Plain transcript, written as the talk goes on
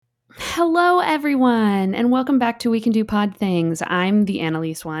Hello, everyone, and welcome back to We Can Do Pod Things. I'm the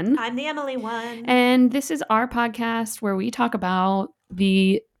Annalise one. I'm the Emily one. And this is our podcast where we talk about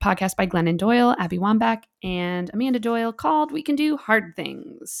the podcast by Glennon Doyle, Abby Wambach, and Amanda Doyle called We Can Do Hard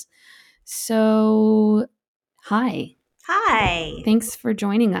Things. So, hi. Hi. Thanks for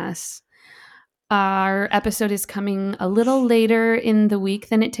joining us. Our episode is coming a little later in the week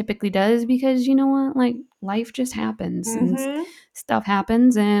than it typically does because you know what? Like, life just happens and stuff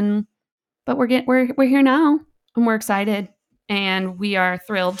happens, but we're here now and we're excited and we are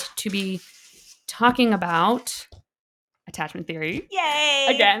thrilled to be talking about attachment theory. Yay!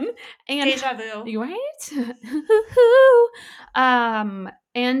 Again. And Deja vu. Right?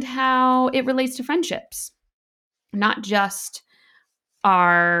 And how it relates to friendships. Not just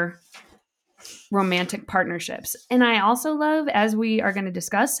our romantic partnerships. And I also love, as we are going to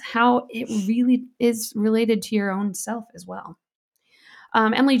discuss, how it really is related to your own self as well.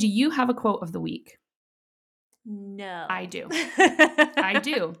 Emily, do you have a quote of the week? No. I do. I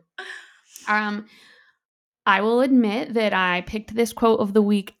do. I will admit that I picked this quote of the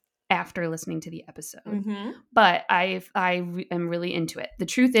week after listening to the episode, but I am really into it. The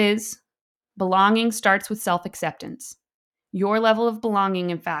truth is, belonging starts with self-acceptance. Your level of belonging,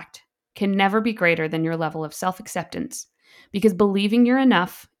 in fact, can never be greater than your level of self-acceptance, because believing you're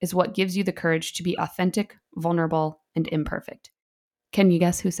enough is what gives you the courage to be authentic, vulnerable, and imperfect. Can you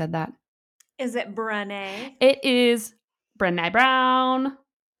guess who said that? Is it Brené? It is Brené Brown,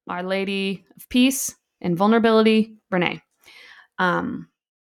 Our Lady of Peace and Vulnerability, Brené. And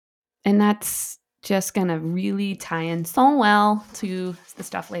that's just going to really tie in so well to the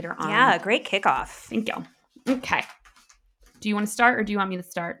stuff later on. Yeah, great kickoff. Thank you. Okay. Do you want to start or do you want me to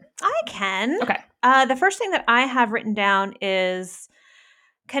start? I can. Okay. The first thing that I have written down is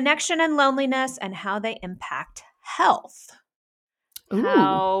connection and loneliness and how they impact health. Ooh.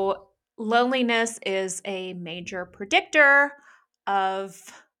 How loneliness is a major predictor of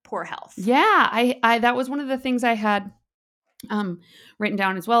poor health. Yeah, I that was one of the things I had written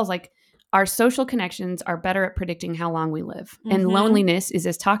down as well, is like our social connections are better at predicting how long we live. And loneliness is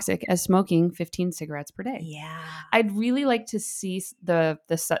as toxic as smoking 15 cigarettes per day. Yeah. I'd really like to see the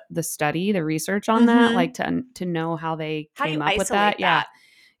study, the research on that, like to know how they came up with that.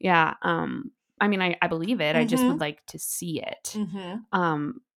 Yeah. I mean, I believe it. I just would like to see it.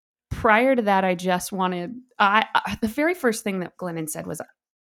 Prior to that, I just wanted, the very first thing that Glennon said was,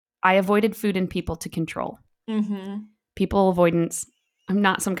 I avoided food and people to control. People avoidance. I'm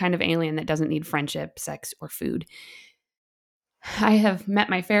not some kind of alien that doesn't need friendship, sex, or food. I have met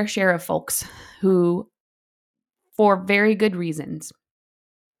my fair share of folks who, for very good reasons,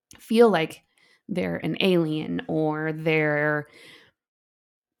 feel like they're an alien or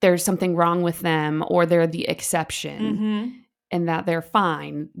there's something wrong with them or they're the exception and that they're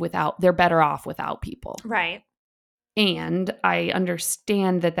they're better off without people. Right. And I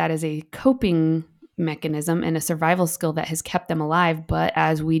understand that is a coping mechanism and a survival skill that has kept them alive. But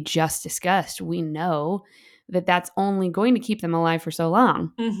as we just discussed, we know that that's only going to keep them alive for so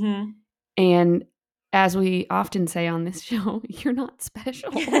long. And as we often say on this show, you're not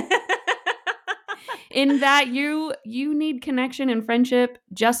special. In that you need connection and friendship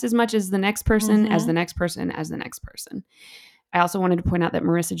just as much as the next person, as the next person, as the next person. I also wanted to point out that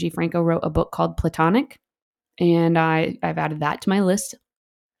Marissa G Franco wrote a book called Platonic. And I've added that to my list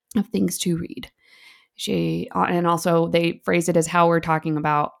of things to read. And also they phrase it as how we're talking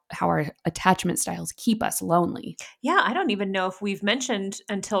about how our attachment styles keep us lonely. Yeah, I don't even know if we've mentioned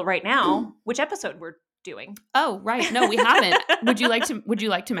until right now which episode we're doing. Oh, right. No, we haven't. Would you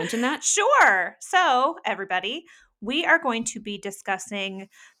like to mention that? Sure. So, everybody, we are going to be discussing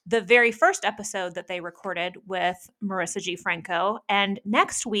the very first episode that they recorded with Marissa G Franco, and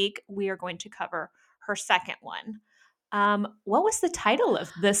next week we are going to cover her second one. What was the title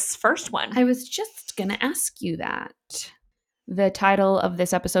of this first one? I was just going to ask you that. The title of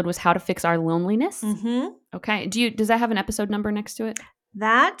this episode was How to Fix Our Loneliness. Okay. Does that have an episode number next to it?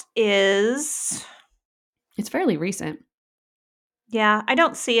 That is... It's fairly recent. Yeah, I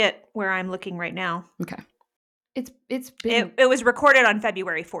don't see it where I'm looking right now. Okay. It's been... It was recorded on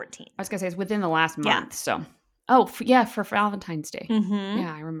February 14th. I was going to say it's within the last month, so... Oh, for Valentine's Day.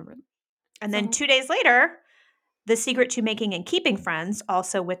 Yeah, I remember. And then 2 days later... The Secret to Making and Keeping Friends,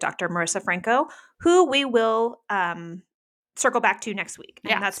 also with Dr. Marissa Franco, who we will circle back to next week.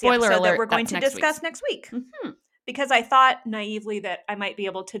 And that's spoiler the episode alert, that we're going to discuss next week. Because I thought naively that I might be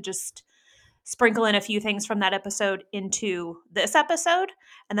able to just sprinkle in a few things from that episode into this episode.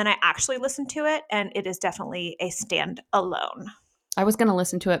 And then I actually listened to it, and it is definitely a standalone. I was going to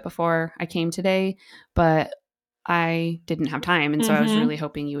listen to it before I came today, but I didn't have time. And so I was really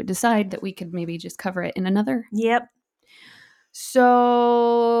hoping you would decide that we could maybe just cover it in another. Yep.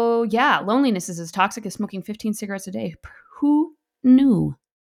 So, yeah, loneliness is as toxic as smoking 15 cigarettes a day. Who knew?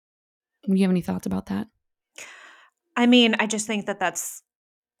 Do you have any thoughts about that? I mean, I just think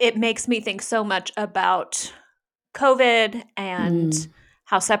it makes me think so much about COVID and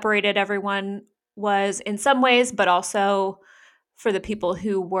how separated everyone was in some ways, but also for the people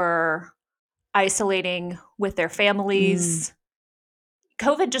who were isolating with their families.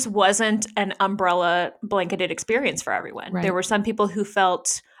 COVID just wasn't an umbrella blanketed experience for everyone. Right. There were some people who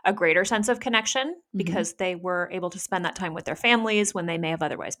felt a greater sense of connection because they were able to spend that time with their families when they may have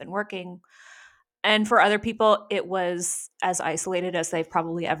otherwise been working. And for other people, it was as isolated as they've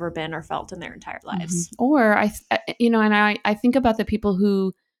probably ever been or felt in their entire lives. Or I think about the people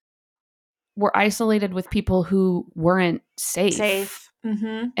who were isolated with people who weren't safe.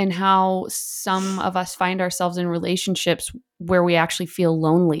 And how some of us find ourselves in relationships where we actually feel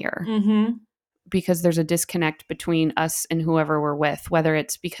lonelier because there's a disconnect between us and whoever we're with, whether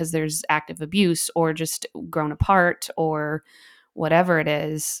it's because there's active abuse or just grown apart or whatever it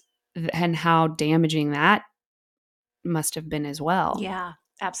is, and how damaging that must have been as well. Yeah,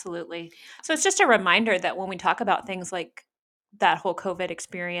 absolutely. So it's just a reminder that when we talk about things like that whole COVID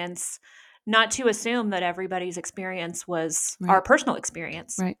experience, not to assume that everybody's experience was our personal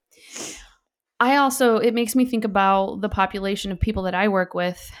experience. Right. It makes me think about the population of people that I work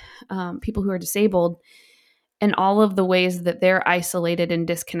with, people who are disabled, and all of the ways that they're isolated and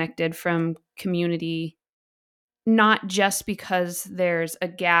disconnected from community, not just because there's a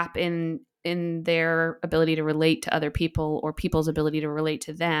gap in their ability to relate to other people or people's ability to relate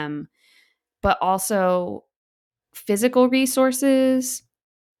to them, but also physical resources,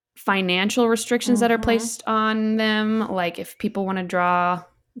 financial restrictions that are placed on them. Like if people want to draw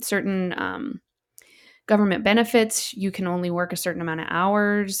certain government benefits, you can only work a certain amount of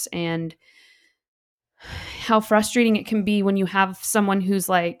hours, and how frustrating it can be when you have someone who's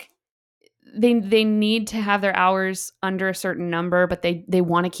like, they need to have their hours under a certain number, but they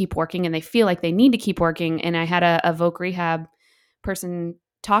want to keep working and they feel like they need to keep working. And I had a voc rehab person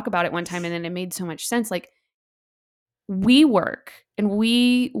talk about it one time, and then it made so much sense. Like, we work and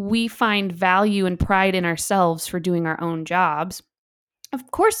we find value and pride in ourselves for doing our own jobs. Of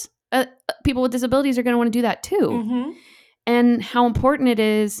course, people with disabilities are going to want to do that too. And how important it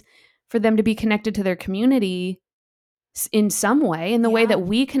is for them to be connected to their community in some way. And the way that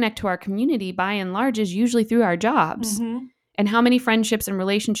we connect to our community by and large is usually through our jobs. And how many friendships and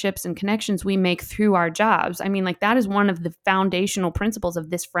relationships and connections we make through our jobs. I mean, like, that is one of the foundational principles of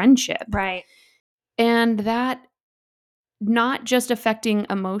this friendship. Right. And that not just affecting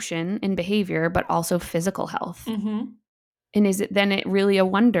emotion and behavior, but also physical health. And is it really a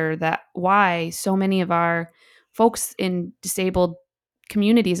wonder that why so many of our folks in disabled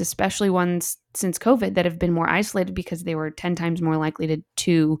communities, especially ones since COVID that have been more isolated because they were 10 times more likely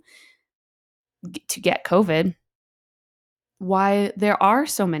to get COVID, why there are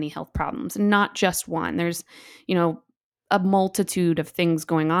so many health problems, and not just one. There's, a multitude of things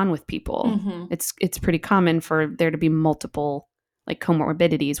going on with people. It's pretty common for there to be multiple like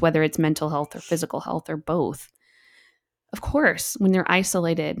comorbidities, whether it's mental health or physical health or both. Of course, when you're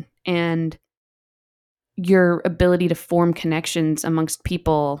isolated and your ability to form connections amongst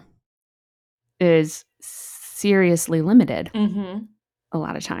people is seriously limited a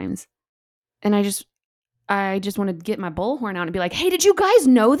lot of times. And I just want to get my bullhorn out and be like, hey, did you guys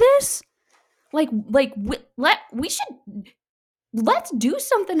know this? Let's do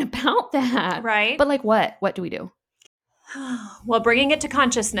something about that. Right. But like what? What do we do? Well, bringing it to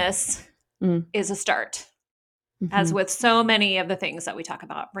consciousness is a start. As with so many of the things that we talk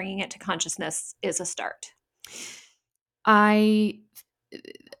about, bringing it to consciousness is a start. I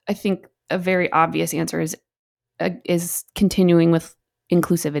think a very obvious answer is continuing with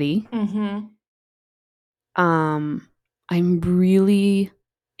inclusivity. I'm really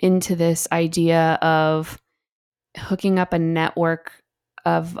into this idea of hooking up a network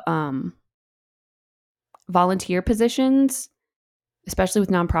of volunteer positions, especially with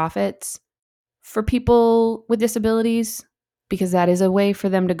nonprofits, for people with disabilities, because that is a way for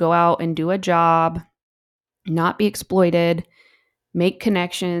them to go out and do a job, not be exploited, make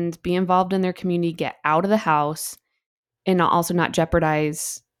connections, be involved in their community, get out of the house, and also not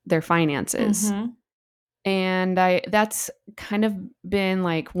jeopardize their finances. And that's kind of been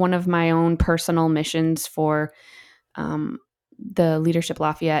like one of my own personal missions for the Leadership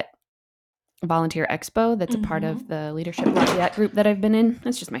Lafayette Volunteer Expo. That's a part of the Leadership Lafayette group that I've been in.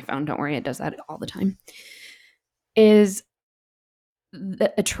 That's just my phone. Don't worry. It does that all the time. Is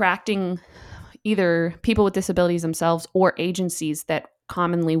attracting either people with disabilities themselves or agencies that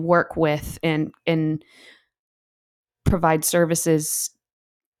commonly work with and provide services,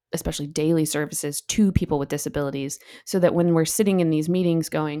 especially daily services, to people with disabilities, so that when we're sitting in these meetings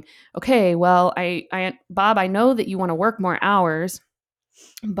going, okay, well, Bob, I know that you want to work more hours,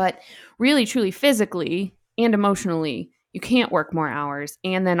 but really, truly, physically and emotionally, you can't work more hours.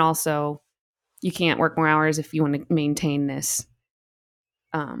 And then also, you can't work more hours if you want to maintain this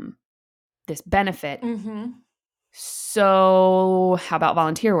this benefit. Mm-hmm. So how about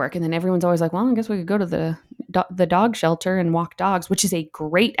volunteer work? And then everyone's always like, well, I guess we could go to the dog shelter and walk dogs, which is a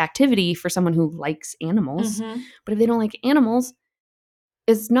great activity for someone who likes animals. Mm-hmm. But if they don't like animals,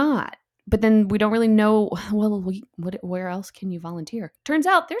 it's not. But then we don't really know, well, where else can you volunteer? Turns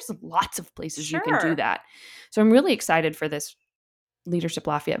out there's lots of places you can do that. So I'm really excited for this Leadership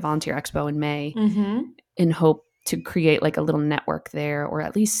Lafayette Volunteer Expo in May, in hope to create like a little network there, or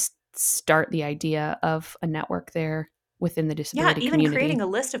at least start the idea of a network there within the disability community. Yeah, even creating a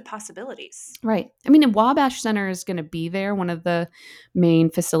list of possibilities. Right. I mean, Wabash Center is going to be there, one of the main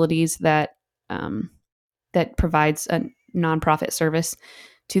facilities that that provides a nonprofit service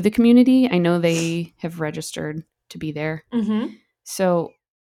to the community. I know they have registered to be there. Mm-hmm. So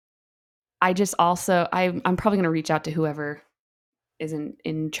I just also, I'm probably going to reach out to whoever is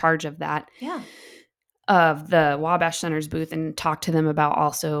in charge of that. Yeah. Of the Wabash Center's booth, and talk to them about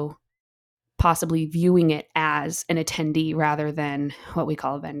also possibly viewing it as an attendee rather than what we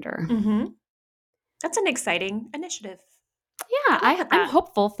call a vendor. Mm-hmm. That's an exciting initiative. Yeah, I'm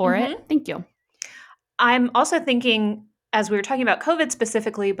hopeful for it. Thank you. I'm also thinking, as we were talking about COVID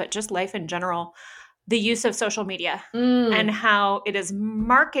specifically, but just life in general, the use of social media and how it is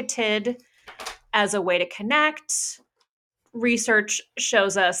marketed as a way to connect. Research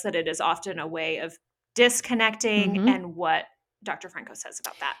shows us that it is often a way of disconnecting, and what Dr. Franco says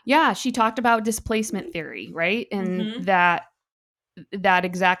about that. Yeah, she talked about displacement theory, right? And that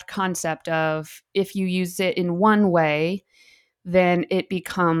exact concept of if you use it in one way, then it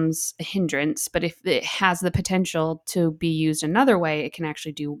becomes a hindrance. But if it has the potential to be used another way, it can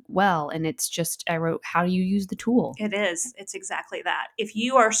actually do well. And it's just, I wrote, how do you use the tool? It is. It's exactly that. If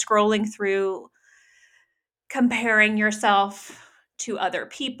you are scrolling through comparing yourself to other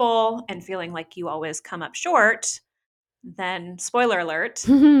people and feeling like you always come up short, then spoiler alert,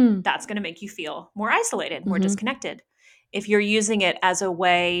 that's going to make you feel more isolated, more disconnected. If you're using it as a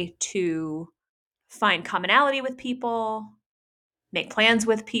way to find commonality with people, make plans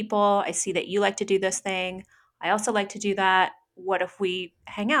with people, I see that you like to do this thing, I also like to do that. What if we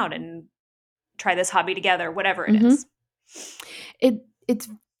hang out and try this hobby together, whatever it is?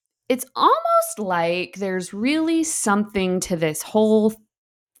 It's almost like there's really something to this whole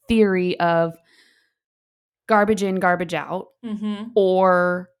theory of garbage in, garbage out,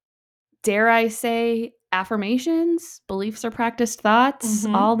 or dare I say, affirmations, beliefs or practiced thoughts,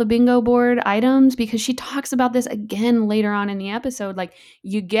 all the bingo board items, because she talks about this again later on in the episode. Like,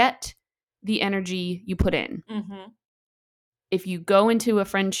 you get the energy you put in. If you go into a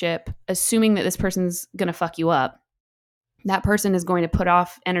friendship assuming that this person's going to fuck you up, that person is going to put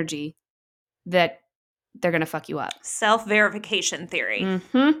off energy that they're going to fuck you up. Self-verification theory.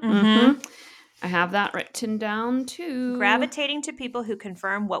 I have that written down too. Gravitating to people who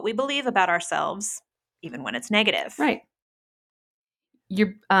confirm what we believe about ourselves, even when it's negative. Right.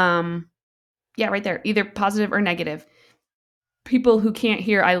 You're, yeah, right there. Either positive or negative. People who can't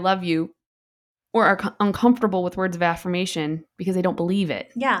hear "I love you" or are uncomfortable with words of affirmation because they don't believe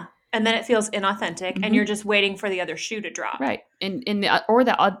it. Yeah. And then it feels inauthentic, and you're just waiting for the other shoe to drop. Right. Or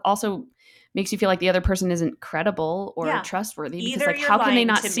that also makes you feel like the other person isn't credible or trustworthy, because like, how can they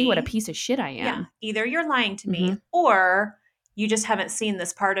not see what a piece of shit I am? Yeah. Either you're lying to me, or you just haven't seen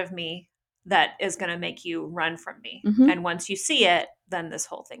this part of me that is going to make you run from me. And once you see it, then this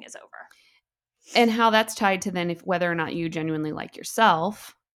whole thing is over. And how that's tied to then whether or not you genuinely like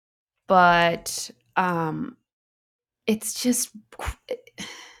yourself. But it's just,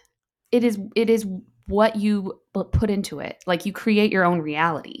 it is what you put into it. Like, you create your own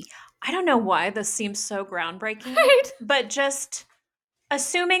reality. I don't know why this seems so groundbreaking, right? But just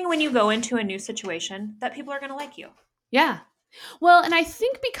assuming when you go into a new situation that people are going to like you. Yeah. Well, and I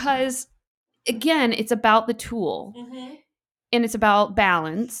think because, again, it's about the tool, and it's about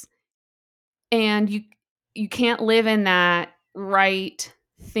balance, and you can't live in that right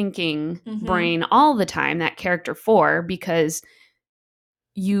thinking brain all the time, that character 4, because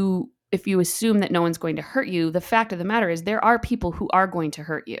if you assume that no one's going to hurt you, the fact of the matter is there are people who are going to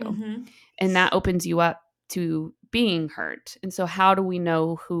hurt you. And that opens you up to being hurt. And so how do we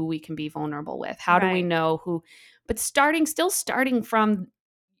know who we can be vulnerable with? How do we know who, but still starting from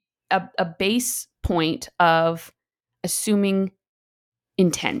a base point of assuming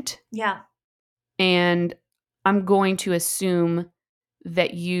intent. Yeah. And I'm going to assume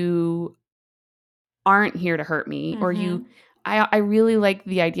that you aren't here to hurt me, or I really like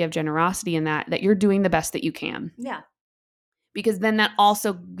the idea of generosity in that you're doing the best that you can. Yeah. Because then that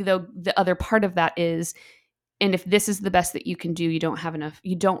also, the other part of that is, and if this is the best that you can do, you don't have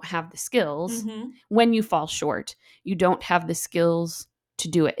the skills. When you fall short, you don't have the skills to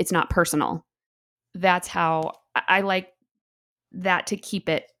do it. It's not personal. That's how I like that, to keep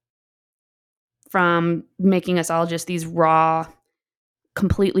it from making us all just these raw,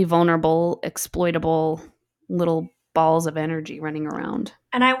 completely vulnerable, exploitable little balls of energy running around.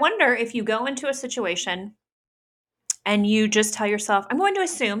 And I wonder if you go into a situation and you just tell yourself, I'm going to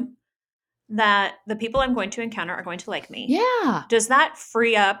assume that the people I'm going to encounter are going to like me. Yeah. Does that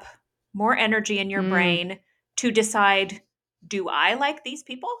free up more energy in your brain to decide, do I like these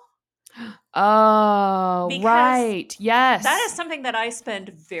people? Oh, Because right. Yes. that is something that I spend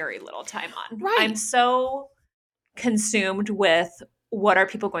very little time on. Right. I'm so consumed with what are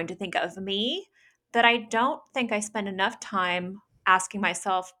people going to think of me that I don't think I spend enough time asking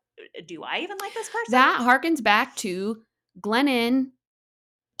myself, do I even like this person? That harkens back to Glennon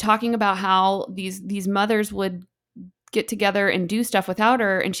talking about how these mothers would get together and do stuff without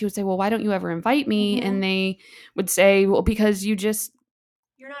her, and she would say, well, why don't you ever invite me? And they would say, well, because you're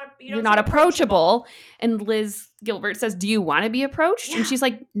not approachable. And Liz Gilbert says, do you want to be approached? Yeah. And she's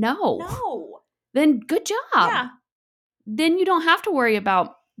like, No. Then good job. Yeah. Then you don't have to worry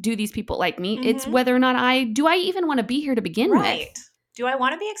about, do these people like me? It's whether or not do I even want to be here to begin with? Do I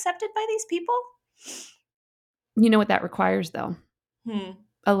want to be accepted by these people? You know what that requires, though?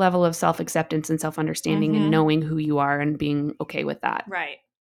 A level of self-acceptance and self-understanding and knowing who you are and being okay with that. Right.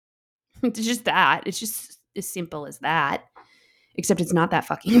 It's just that. It's just as simple as that. Except it's not that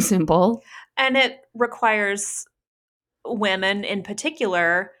fucking simple. And it requires women in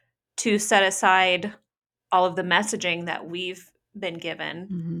particular to set aside all of the messaging that we've been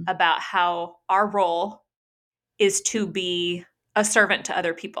given about how our role is to be a servant to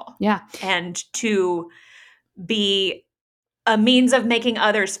other people. Yeah. And to be a means of making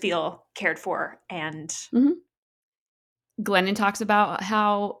others feel cared for. And Glennon talks about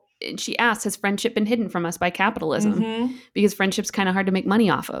how, she asks, has friendship been hidden from us by capitalism? Because friendship's kind of hard to make money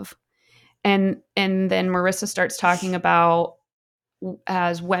off of. And then Marissa starts talking about,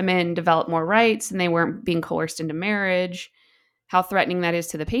 as women develop more rights and they weren't being coerced into marriage, how threatening that is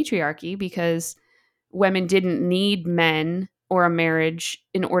to the patriarchy, because women didn't need men or a marriage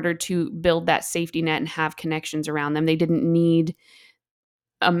in order to build that safety net and have connections around them. They didn't need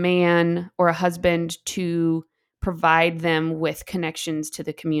a man or a husband to provide them with connections to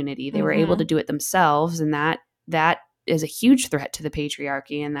the community. They were able to do it themselves, and that is a huge threat to the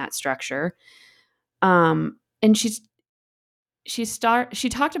patriarchy and that structure. And she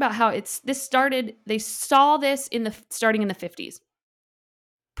talked about how they saw this starting in the 50s.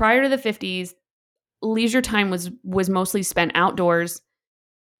 Prior to the 50s, leisure time was mostly spent outdoors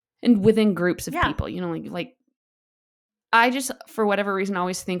and within groups of people. You know, like I just, for whatever reason,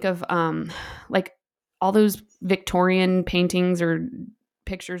 always think of like all those Victorian paintings or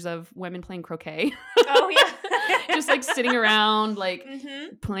pictures of women playing croquet. Oh yeah. Just like sitting around, like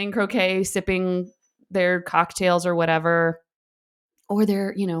playing croquet, sipping their cocktails or whatever, or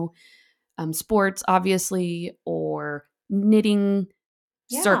their, sports, obviously, or knitting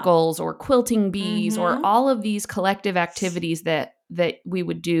circles or quilting bees or all of these collective activities that we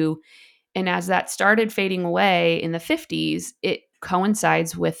would do. And as that started fading away in the 50s, it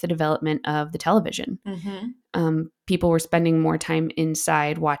coincides with the development of the television. People were spending more time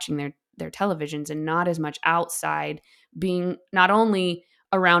inside watching their televisions and not as much outside, being not only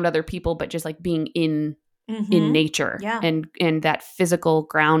around other people, but just like being in nature. And that physical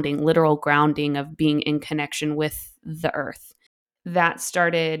grounding, literal grounding of being in connection with the earth. That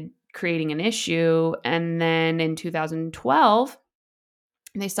started creating an issue. And then in 2012,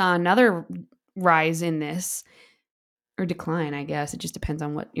 they saw another rise in this, or decline, I guess. It just depends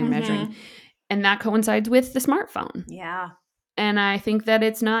on what you're measuring. And that coincides with the smartphone. Yeah. And I think that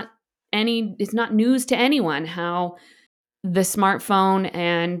it's not news to anyone how the smartphone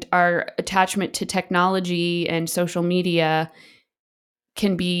and our attachment to technology and social media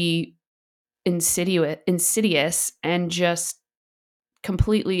can be insidious and just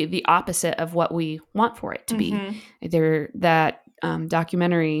completely the opposite of what we want for it to be. That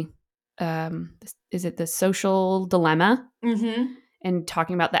documentary, is it The Social Dilemma? And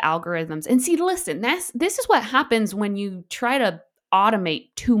talking about the algorithms. And see, listen, this is what happens when you try to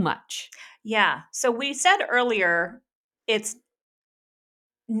automate too much. Yeah. So we said earlier, it's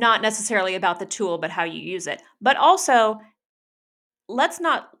not necessarily about the tool, but how you use it. But also, let's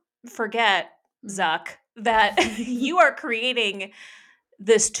not forget, Zuck, that you are creating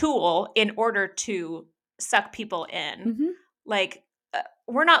this tool in order to suck people in. Mm-hmm. Like,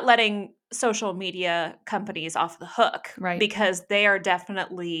 we're not letting social media companies off the hook, right? Because they are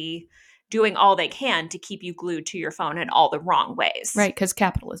definitely doing all they can to keep you glued to your phone in all the wrong ways. Right, because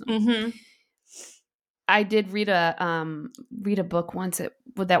capitalism. Mm-hmm. I did read a book once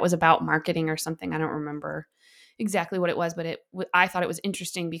that was about marketing or something. I don't remember exactly what it was, but I thought it was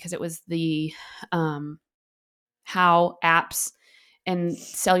interesting because it was the how apps and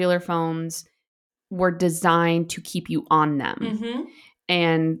cellular phones were designed to keep you on them. Mm-hmm.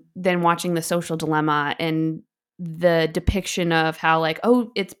 And then watching The Social Dilemma and the depiction of how, like,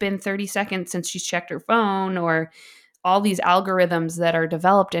 oh, it's been 30 seconds since she's checked her phone, or all these algorithms that are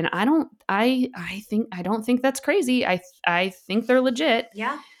developed. And I don't think that's crazy. I think they're legit.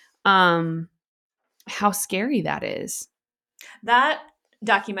 Yeah. How scary that is. That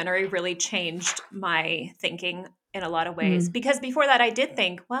documentary really changed my thinking in a lot of ways, because before that I did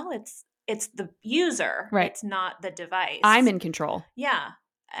think, well, it's the user, right? It's not the device. I'm in control. Yeah.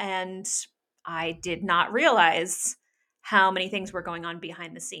 And I did not realize how many things were going on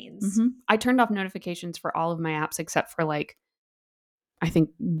behind the scenes. Mm-hmm. I turned off notifications for all of my apps except for, like, I think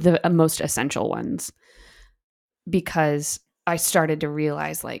the most essential ones, because I started to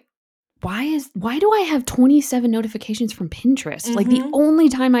realize, like, why do I have 27 notifications from Pinterest? Mm-hmm. Like, the only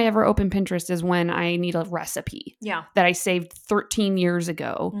time I ever open Pinterest is when I need a recipe. Yeah. That I saved 13 years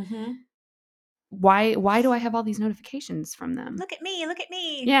ago. Mm-hmm. Why do I have all these notifications from them? Look at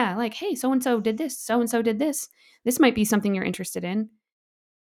me. Yeah, like, hey, so-and-so did this. So-and-so did this. This might be something you're interested in.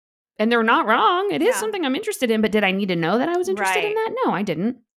 And they're not wrong. It is something I'm interested in, but did I need to know that I was interested in that? No, I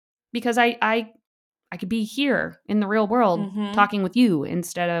didn't. Because I could be here in the real world talking with you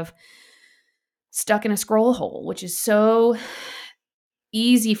instead of stuck in a scroll hole, which is so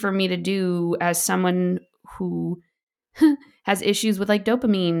easy for me to do as someone who has issues with, like,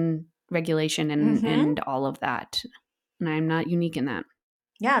 dopamine regulation and all of that. And I'm not unique in that.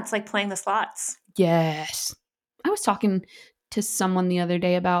 Yeah, it's like playing the slots. Yes. I was talking to someone the other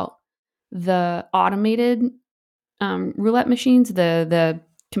day about the automated roulette machines, the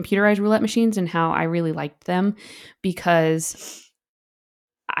computerized roulette machines, and how I really liked them because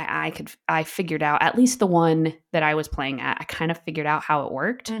I figured out, at least the one that I was playing at, I kind of figured out how it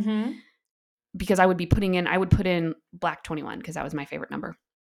worked. Because I would put in black 21 because that was my favorite number.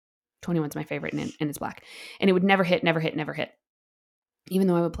 21's my favorite, and it's black. And it would never hit, even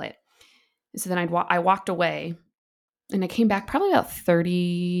though I would play it. So then I walked away, and I came back probably about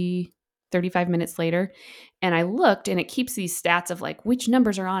 35 minutes later, and I looked, and it keeps these stats of, like, which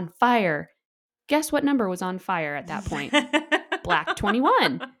numbers are on fire. Guess what number was on fire at that point? Black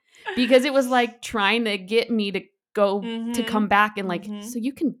 21. Because it was, like, trying to get me to go to come back and, like, so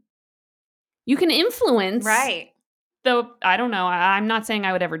you can influence. Right. Though, I don't know. I'm not saying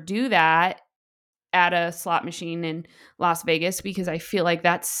I would ever do that at a slot machine in Las Vegas, because I feel like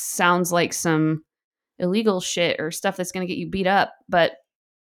that sounds like some illegal shit or stuff that's going to get you beat up. But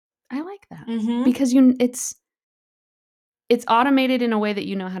I like that because it's automated in a way that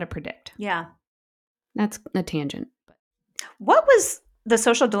you know how to predict. Yeah. That's a tangent. What was The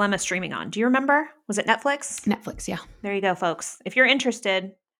Social Dilemma streaming on? Do you remember? Was it Netflix? Netflix, yeah. There you go, folks. If you're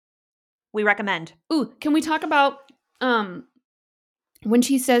interested, we recommend. Ooh, can we talk about when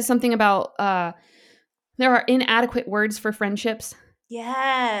she says something about there are inadequate words for friendships?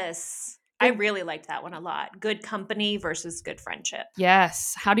 Yes. I really liked that one a lot. Good company versus good friendship.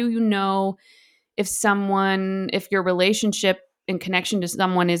 Yes. How do you know if your relationship and connection to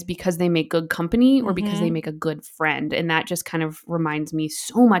someone is because they make good company or because they make a good friend? And that just kind of reminds me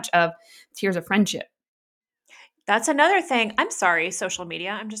so much of Tears of Friendship. That's another thing. I'm sorry, social media.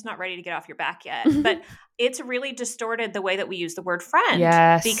 I'm just not ready to get off your back yet. But it's really distorted the way that we use the word friend.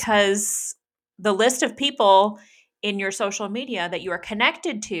 Yes. Because the list of people in your social media that you are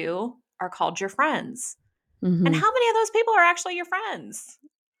connected to are called your friends. And how many of those people are actually your friends?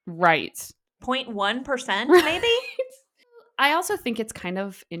 Right. 0.1% maybe? I also think it's kind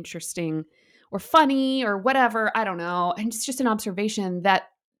of interesting or funny or whatever. I don't know. And it's just an observation that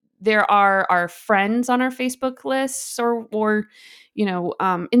there are our friends on our Facebook lists or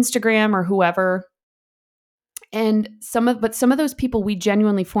Instagram or whoever. And some of those people we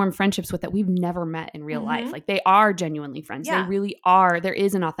genuinely form friendships with that we've never met in real life. Like, they are genuinely friends. Yeah. They really are. There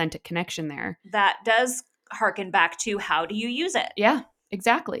is an authentic connection there. That does harken back to, how do you use it? Yeah,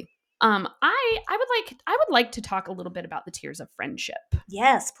 exactly. I would like to talk a little bit about the tiers of friendship.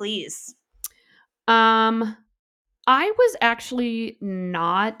 Yes, please. I was actually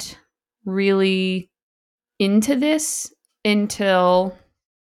not really into this until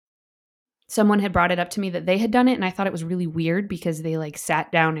someone had brought it up to me that they had done it, and I thought it was really weird because they like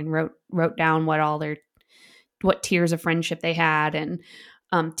sat down and wrote down what tiers of friendship they had, and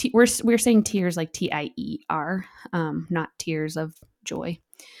we're saying tiers like TIER, not tears of joy.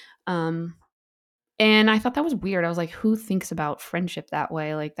 And I thought that was weird. I was like, who thinks about friendship that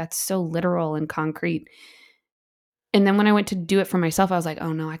way? Like, that's so literal and concrete. And then when I went to do it for myself, I was like,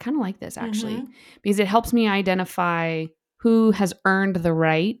 oh no, I kind of like this actually, because it helps me identify who has earned the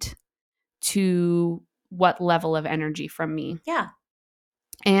right to what level of energy from me. Yeah.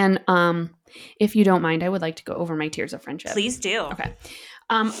 And if you don't mind, I would like to go over my tiers of friendship. Please do. Okay.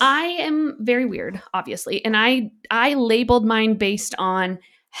 I am very weird, obviously, and I labeled mine based on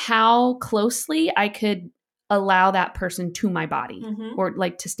how closely I could allow that person to my body or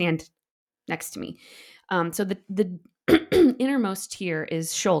like to stand next to me. So the innermost tier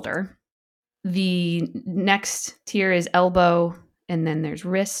is shoulder. The next tier is elbow, and then there's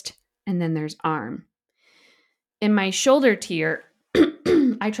wrist, and then there's arm. In my shoulder tier,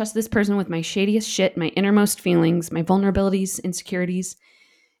 I trust this person with my shadiest shit, my innermost feelings, my vulnerabilities, insecurities,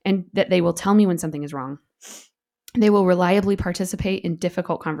 and that they will tell me when something is wrong. They will reliably participate in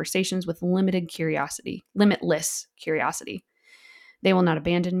difficult conversations with limitless curiosity. They will not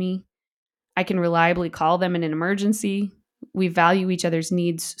abandon me. I can reliably call them in an emergency. We value each other's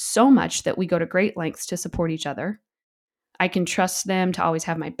needs so much that we go to great lengths to support each other. I can trust them to always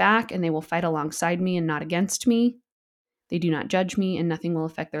have my back, and they will fight alongside me and not against me. They do not judge me, and nothing will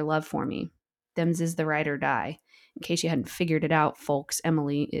affect their love for me. Them's is the ride or die. In case you hadn't figured it out, folks,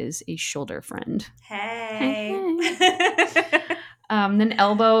 Emily is a shoulder friend. Hey. Then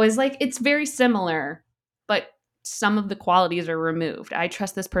elbow is like, it's very similar, but some of the qualities are removed. I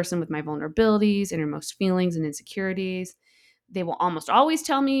trust this person with my vulnerabilities, innermost feelings, and insecurities. They will almost always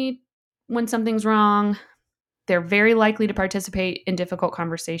tell me when something's wrong. They're very likely to participate in difficult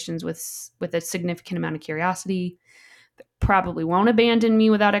conversations with a significant amount of curiosity. They probably won't abandon me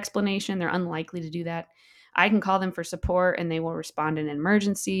without explanation. They're unlikely to do that. I can call them for support and they will respond in an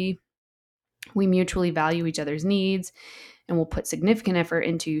emergency. We mutually value each other's needs and will put significant effort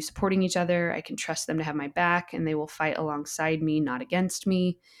into supporting each other. I can trust them to have my back and they will fight alongside me, not against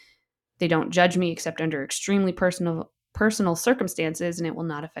me. They don't judge me except under extremely personal circumstances, and it will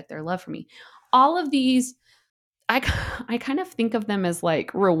not affect their love for me. All of these, I kind of think of them as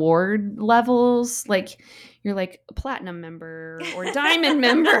like reward levels. Like you're like a platinum member or diamond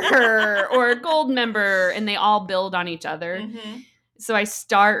member or gold member, and they all build on each other. So I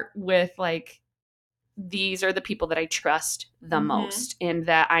start with like, these are the people that I trust the most and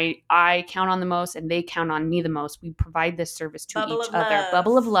that I count on the most and they count on me the most. We provide this service to each other.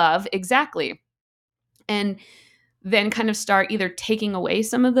 Bubble of love. Exactly. And then kind of start either taking away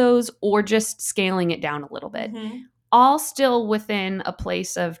some of those or just scaling it down a little bit. All still within a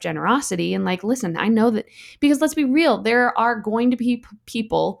place of generosity. And like, listen, I know that, because let's be real, there are going to be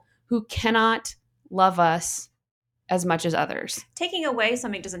people who cannot love us as much as others. Taking away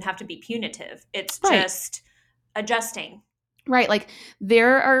something doesn't have to be punitive. It's just adjusting. Right. Like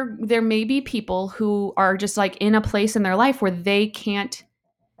there may be people who are just like in a place in their life where they can't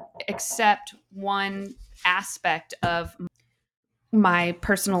accept one aspect of my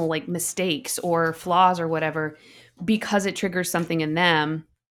personal like mistakes or flaws or whatever because it triggers something in them.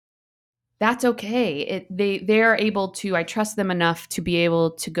 That's okay. They are able to, I trust them enough to be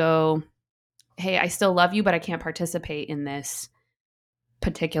able to go, hey, I still love you, but I can't participate in this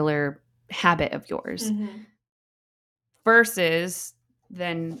particular habit of yours. Versus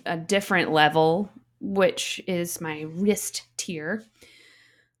then a different level, which is my wrist tier.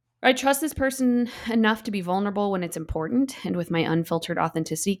 I trust this person enough to be vulnerable when it's important and with my unfiltered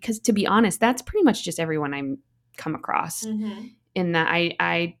authenticity. Because to be honest, that's pretty much just everyone I come across. In that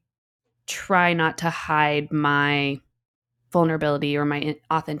I try not to hide my vulnerability or my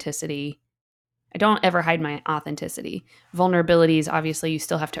authenticity. I don't ever hide my authenticity. Vulnerabilities, obviously, you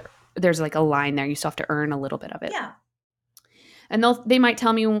still have to, there's like a line there. You still have to earn a little bit of it. Yeah. And they might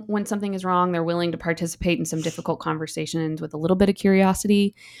tell me when something is wrong. They're willing to participate in some difficult conversations with a little bit of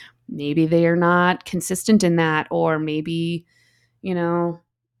curiosity. Maybe they are not consistent in that, or maybe,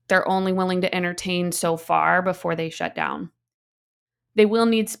 they're only willing to entertain so far before they shut down. They will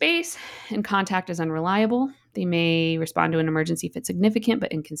need space, and contact is unreliable. They may respond to an emergency if it's significant,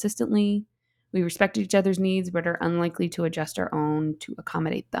 but inconsistently. We respect each other's needs, but are unlikely to adjust our own to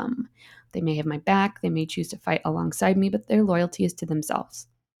accommodate them. They may have my back. They may choose to fight alongside me, but their loyalty is to themselves.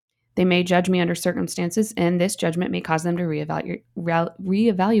 They may judge me under circumstances, and this judgment may cause them to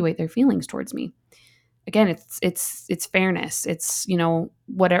reevaluate their feelings towards me. again, it's fairness. It's,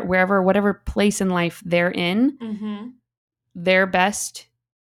 whatever place in life they're in, their best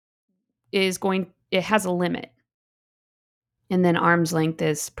it has a limit. And then arm's length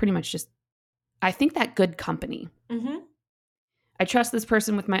is pretty much just, I think, that good company. I trust this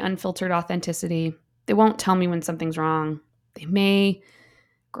person with my unfiltered authenticity. They won't tell me when something's wrong. They may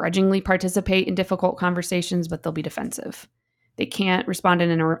grudgingly participate in difficult conversations, but they'll be defensive. They can't respond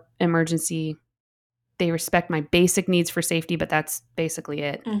in an emergency. They respect my basic needs for safety, but that's basically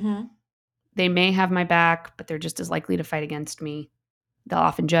it. They may have my back, but they're just as likely to fight against me. They'll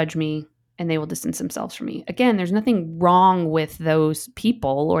often judge me, and they will distance themselves from me. Again, there's nothing wrong with those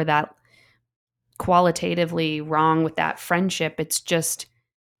people or that qualitatively wrong with that friendship. It's just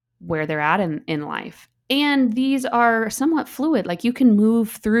where they're at in life. And these are somewhat fluid. Like, you can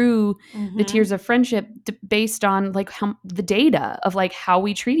move through the tiers of friendship based on like the data of like how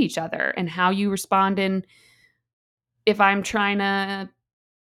we treat each other and how you respond. And if I'm trying to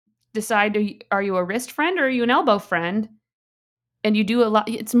decide, are you a wrist friend or are you an elbow friend? And you do a lot.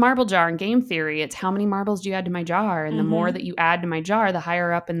 It's marble jar and game theory. It's how many marbles do you add to my jar? And the more that you add to my jar, the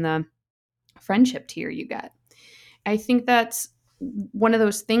higher up in the friendship tier you get. I think that's one of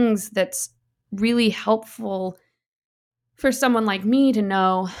those things that's really helpful for someone like me to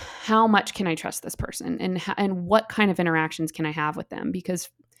know, how much can I trust this person, and what kind of interactions can I have with them? Because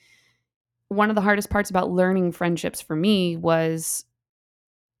one of the hardest parts about learning friendships for me was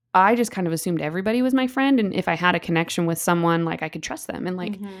I just kind of assumed everybody was my friend, and if I had a connection with someone, like, I could trust them, and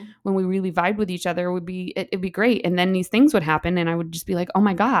like when we really vibed with each other, it'd be great. And then these things would happen, and I would just be like, oh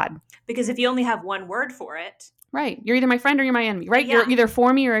my God. Because if you only have one word for it, right, you're either my friend or you're my enemy, right? You're either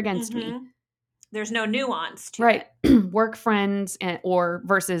for me or against me. There's no nuance to it. Right. Work friends or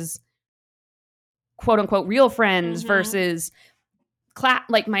versus quote unquote real friends versus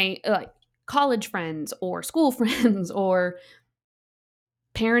like my college friends or school friends or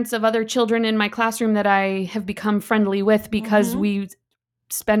parents of other children in my classroom that I have become friendly with because we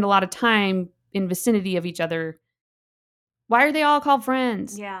spend a lot of time in vicinity of each other. Why are they all called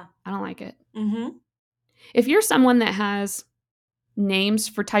friends? Yeah. I don't like it. If you're someone that has names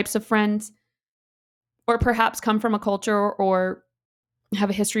for types of friends, or perhaps come from a culture or have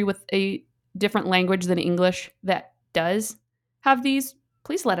a history with a different language than English that does have these,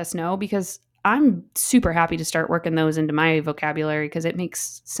 please let us know, because I'm super happy to start working those into my vocabulary because it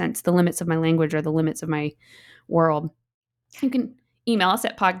makes sense. The limits of my language are the limits of my world. You can email us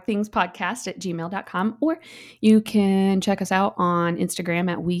at podthingspodcast@gmail.com, or you can check us out on Instagram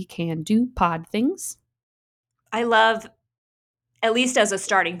at WeCanDoPodThings. I love, at least as a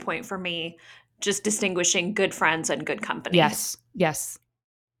starting point for me, just distinguishing good friends and good company. Yes.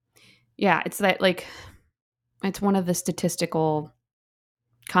 Yeah, it's that, like, it's one of the statistical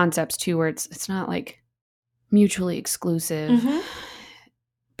concepts too, where it's not like mutually exclusive,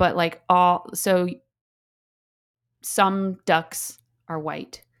 but like so some ducks are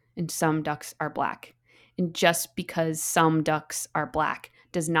white and some ducks are black. And just because some ducks are black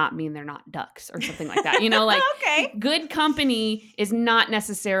does not mean they're not ducks or something like that. Like okay. Good company is not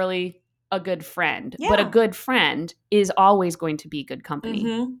necessarily a good friend, but a good friend is always going to be good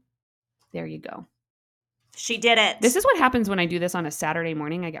company. There you go. She did it. This is what happens when I do this on a Saturday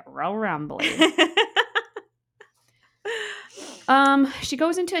morning. I get real rambly. She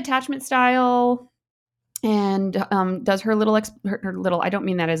goes into attachment style and does her little her little, I don't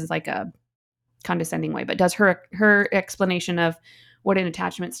mean that as like a condescending way, but does her explanation of what an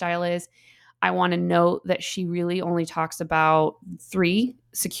attachment style is. I want to note that she really only talks about 3: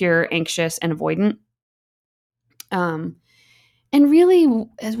 secure, anxious, and avoidant. And really,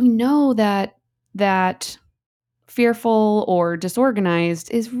 as we know, that fearful or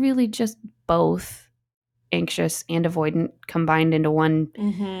disorganized is really just both anxious and avoidant combined into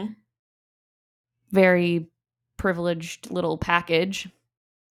one very privileged little package.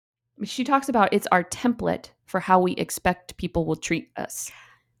 She talks about it's our template for how we expect people will treat us.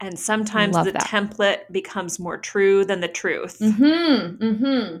 And sometimes the template becomes more true than the truth.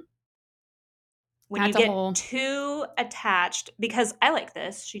 When you get too attached, because I like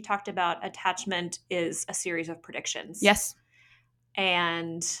this, she talked about attachment is a series of predictions. Yes.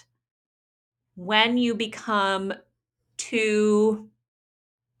 And when you become too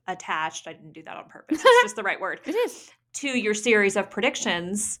attached, I didn't do that on purpose, it's just the right word. It is. To your series of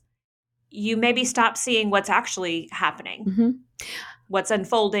predictions, you maybe stop seeing what's actually happening. What's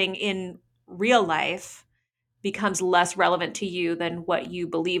unfolding in real life becomes less relevant to you than what you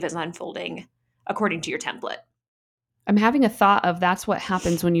believe is unfolding according to your template. I'm having a thought of that's what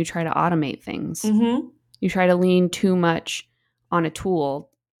happens when you try to automate things. You try to lean too much on a tool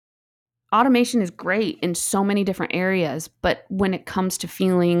automation is great in so many different areas, but when it comes to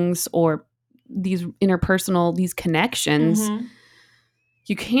feelings or these interpersonal, these connections,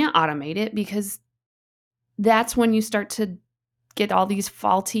 you can't automate it, because that's when you start to get all these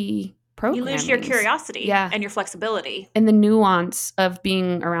faulty You lose your programmings. curiosity and your flexibility. And the nuance of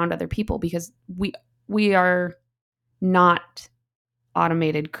being around other people, because we are not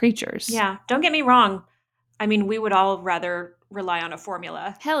automated creatures. Yeah. Don't get me wrong. I mean, we would all rather rely on a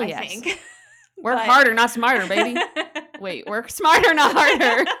formula. Hell yes. I think. Work harder, not smarter, baby. Wait, work smarter, not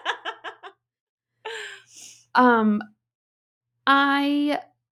harder. I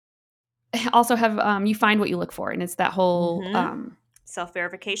also have you find what you look for, and it's that whole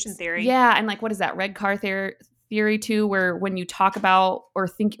self-verification theory. Yeah, and like, what is that, red car theory too, where when you talk about or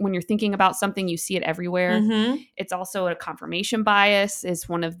when you're thinking about something, you see it everywhere. It's also a confirmation bias is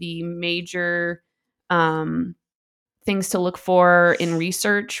one of the major things to look for in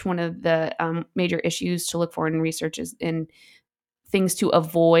research. One of the major issues to look for in research is in things to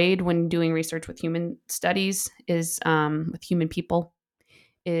avoid when doing research with human studies is with human people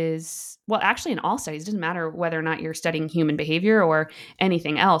is, well, actually in all studies, it doesn't matter whether or not you're studying human behavior or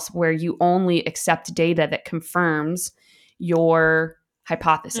anything else, where you only accept data that confirms your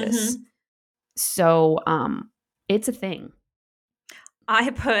hypothesis. So it's a thing. I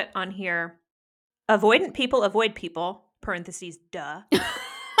put on here, avoidant people avoid people, parentheses, duh.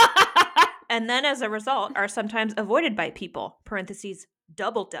 And then as a result are sometimes avoided by people, parentheses,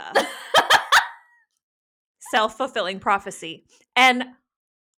 double duh. Self-fulfilling prophecy. And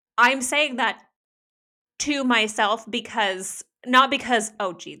I'm saying that to myself because, not because,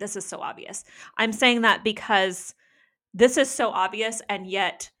 oh gee, this is so obvious. I'm saying that because this is so obvious and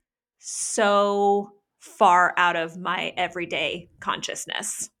yet so far out of my everyday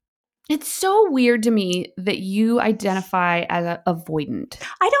consciousness. It's so weird to me that you identify as an avoidant.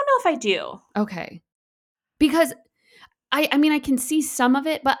 I don't know if I do. Okay. Because I mean, I can see some of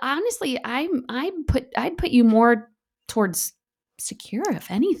it, but honestly, I'd put you more towards secure,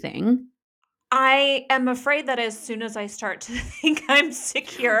 if anything. I am afraid that as soon as I start to think I'm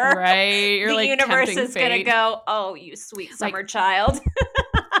secure, right, you're the like universe is going to fate. go, oh, you sweet summer child.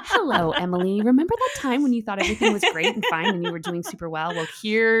 Hello, Emily. Remember that time when you thought everything was great and fine and you were doing super well? Well,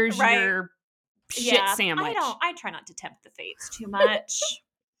 here's your shit sandwich. I try not to tempt the fates too much.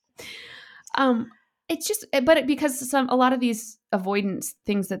 It's just, but because a lot of these avoidance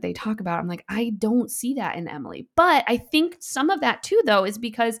things that they talk about, I'm like, I don't see that in Emily. But I think some of that too, though, is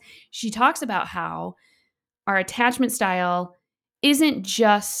because she talks about how our attachment style isn't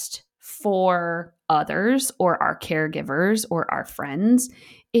just for others or our caregivers or our friends.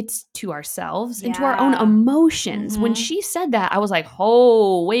 It's to ourselves and to our own emotions. When she said that, I was like,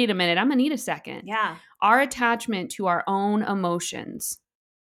 oh, wait a minute. I'm going to need a second. Yeah. Our attachment to our own emotions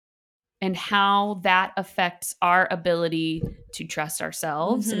and how that affects our ability to trust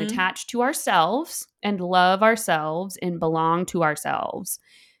ourselves and attach to ourselves and love ourselves and belong to ourselves.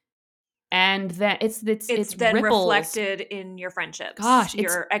 And that it's then ripples. Reflected in your friendships. Gosh,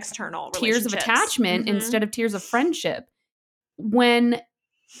 your external tears of attachment instead of tears of friendship. When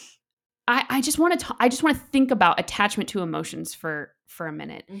I just want to think about attachment to emotions for a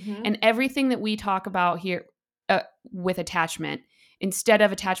minute, and everything that we talk about here with attachment, instead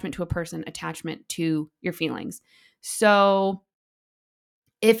of attachment to a person, attachment to your feelings. So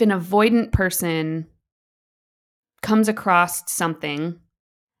if an avoidant person comes across something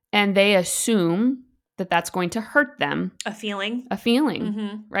and they assume that that's going to hurt them, a feeling,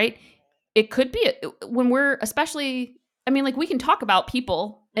 right? It could be when we're, especially, I mean, like, we can talk about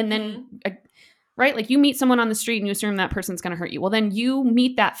people and then, right? Like, you meet someone on the street and you assume that person's going to hurt you. Well, then you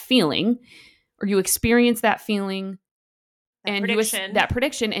meet that feeling or you experience that feeling that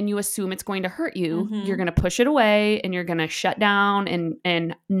prediction and you assume it's going to hurt you. You're going to push it away and you're going to shut down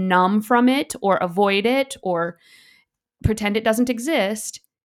and numb from it or avoid it or pretend it doesn't exist.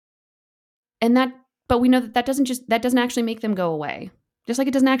 But we know that doesn't actually make them go away. Just like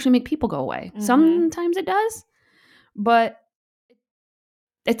it doesn't actually make people go away. Sometimes it does, but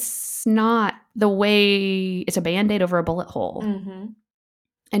it's not the way. It's a Band-Aid over a bullet hole.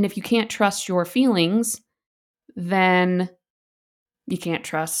 And if you can't trust your feelings, then you can't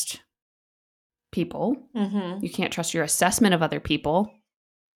trust people. You can't trust your assessment of other people.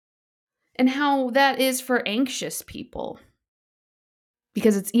 And how that is for anxious people.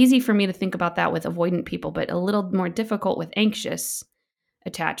 Because it's easy for me to think about that with avoidant people, but a little more difficult with anxious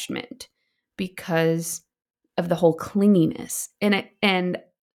attachment because of the whole clinginess. And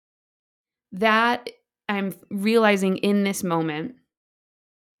that I'm realizing in this moment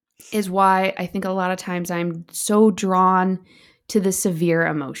is why I think a lot of times I'm so drawn to the severe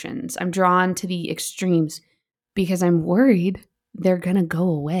emotions. I'm drawn to the extremes because I'm worried they're going to go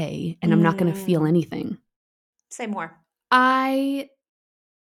away and I'm not going to feel anything. Say more.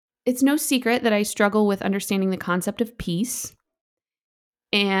 It's no secret that I struggle with understanding the concept of peace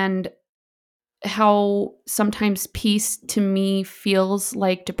and how sometimes peace to me feels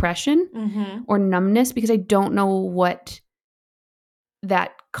like depression or numbness because I don't know what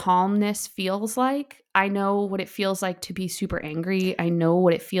that calmness feels like. I know what it feels like to be super angry. I know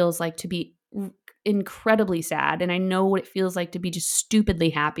what it feels like to be incredibly sad. And I know what it feels like to be just stupidly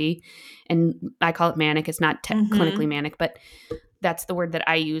happy. And I call it manic. It's not clinically manic, but that's the word that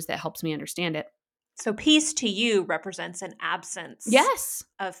I use that helps me understand it. So peace to you represents an absence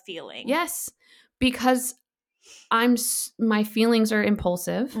of feeling. Yes. Because my feelings are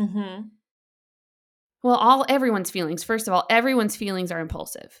impulsive. Well, everyone's feelings. First of all, everyone's feelings are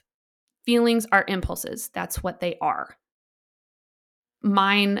impulsive. Feelings are impulses. That's what they are.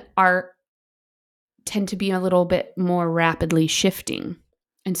 Mine tend to be a little bit more rapidly shifting.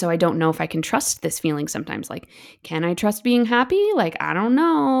 And so I don't know if I can trust this feeling sometimes. Like, can I trust being happy? Like, I don't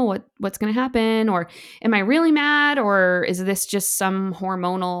know what's going to happen. Or am I really mad? Or is this just some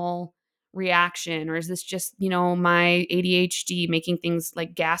hormonal reaction? Or is this just, my ADHD making things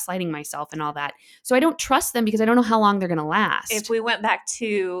like gaslighting myself and all that? So I don't trust them because I don't know how long they're going to last. If we went back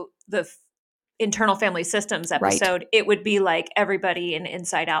to the internal family systems episode, it would be like everybody in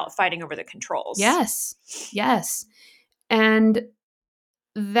Inside Out fighting over the controls. Yes. And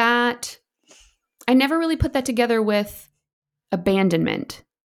that I never really put that together with abandonment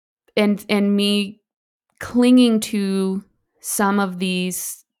and me clinging to some of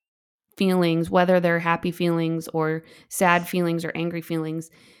these feelings, whether they're happy feelings or sad feelings or angry feelings,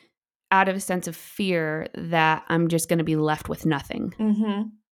 out of a sense of fear that I'm just going to be left with nothing.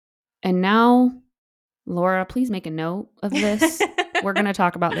 And now, Laura, please make a note of this. We're going to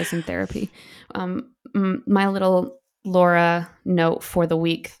talk about this in therapy. My little Laura note for the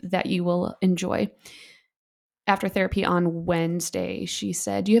week that you will enjoy. After therapy on Wednesday, she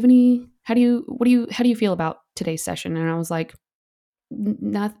said, "Do you have any? How do you feel about today's session?" And I was like,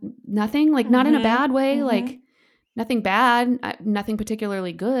 "Nothing. Like not in a bad way. Like nothing bad. Nothing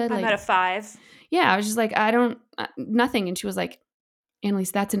particularly good. I'm like at a 5. Yeah, I was just like, I don't nothing." And she was like, "Annalise,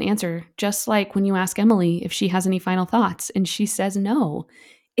 that's an answer. Just like when you ask Emily if she has any final thoughts, and she says no,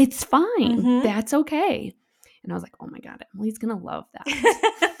 it's fine. That's okay." And I was like, "Oh my God, Emily's gonna love that."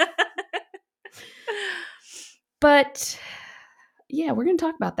 But yeah, we're going to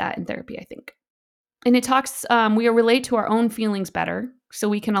talk about that in therapy, I think. And it talks, we relate to our own feelings better so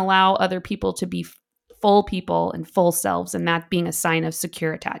we can allow other people to be full people and full selves, and that being a sign of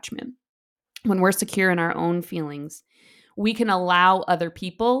secure attachment. When we're secure in our own feelings, we can allow other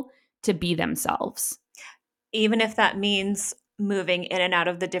people to be themselves. Even if that means moving in and out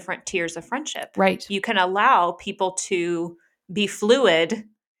of the different tiers of friendship. Right. You can allow people to be fluid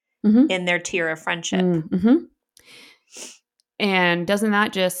in their tier of friendship. And doesn't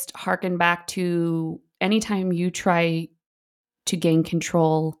that just harken back to anytime you try to gain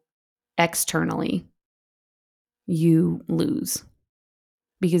control externally, you lose?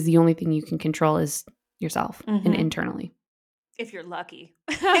 Because the only thing you can control is yourself and internally. If you're lucky.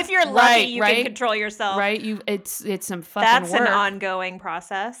 If you're lucky, you can control yourself. Right. It's some fucking That's work. an ongoing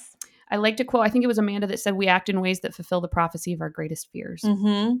process. I like to quote, I think it was Amanda that said, "We act in ways that fulfill the prophecy of our greatest fears."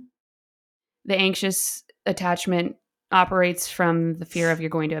 The anxious attachment operates from the fear of you're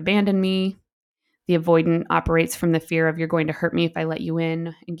going to abandon me. The avoidant operates from the fear of you're going to hurt me if I let you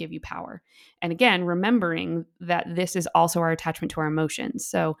in and give you power. And again, remembering that this is also our attachment to our emotions.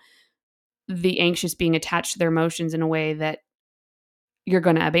 So the anxious being attached to their emotions in a way that you're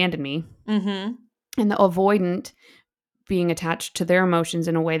going to abandon me. And the avoidant being attached to their emotions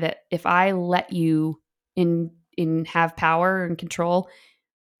in a way that if I let you in have power and control,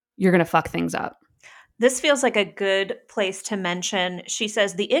 you're going to fuck things up. This feels like a good place to mention. She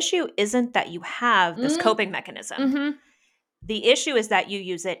says, the issue isn't that you have this coping mechanism. The issue is that you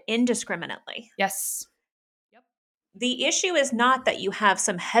use it indiscriminately. Yes. Yep. The issue is not that you have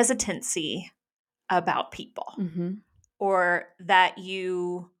some hesitancy about people or that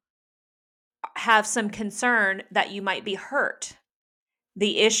you have some concern that you might be hurt.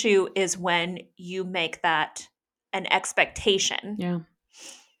 The issue is when you make that an expectation. Yeah.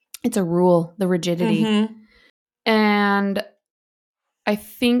 It's a rule, the rigidity. And I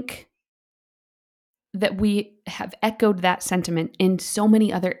think that we have echoed that sentiment in so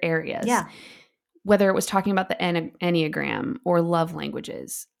many other areas. Yeah. Whether it was talking about the Enneagram or love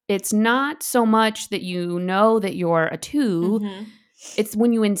languages. It's not so much that you know that you're a 2, It's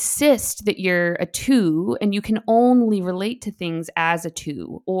when you insist that you're a 2 and you can only relate to things as a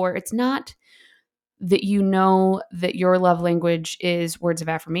 2, or it's not that you know that your love language is words of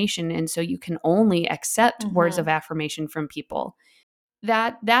affirmation and so you can only accept words of affirmation from people.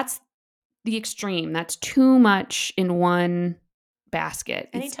 That's the extreme. That's too much in one basket.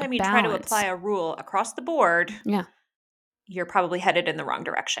 Anytime you try to apply a rule across the board, you're probably headed in the wrong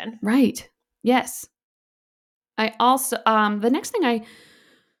direction. Right. Yes. I also, the next thing I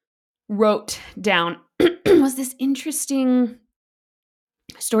wrote down was this interesting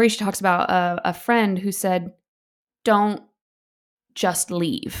story. She talks about a friend who said, don't just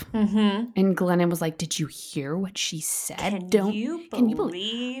leave. And Glennon was like, did you hear what she said? Can you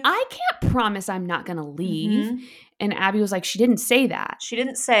believe? I can't promise I'm not going to leave. And Abby was like, she didn't say that. She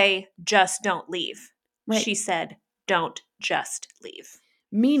didn't say, just don't leave. Right. She said, don't just leave.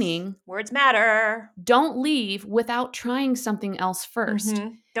 Meaning, words matter. Don't leave without trying something else first.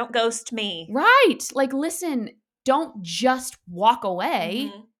 Don't ghost me. Right. Like, listen, don't just walk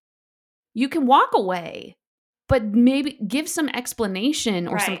away. You can walk away, but maybe give some explanation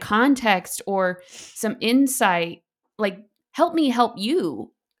or some context or some insight. Like, help me help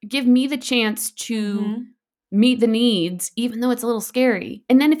you. Give me the chance to meet the needs, even though it's a little scary.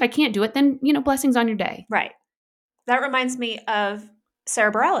 And then if I can't do it, then, blessings on your day. Right. That reminds me of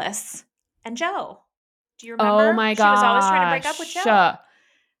Sarah Bareilles and Joe. Do you remember? Oh my gosh. She was always trying to break up with Joe.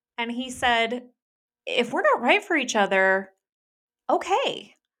 And he said, if we're not right for each other,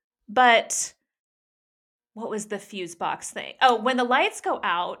 okay. But what was the fuse box thing? Oh, when the lights go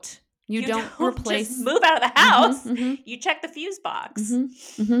out, you don't replace. Just move out of the house. You check the fuse box.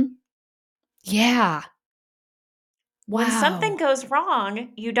 Yeah. Wow. When something goes wrong,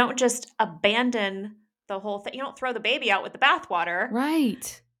 you don't just abandon the whole thing. You don't throw the baby out with the bathwater.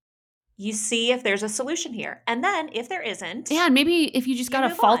 Right. You see if there's a solution here. And then if there isn't. Yeah, and maybe if you just got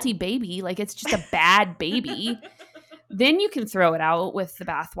a faulty baby, like it's just a bad baby, then you can throw it out with the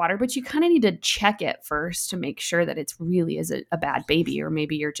bathwater. But you kind of need to check it first to make sure that it's really is a bad baby. Or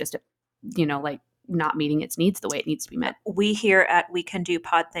maybe you're just, like not meeting its needs the way it needs to be met. We here at We Can Do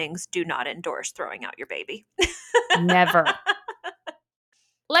Pod Things do not endorse throwing out your baby. Never.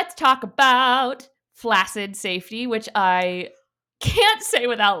 Let's talk about flaccid safety, which I can't say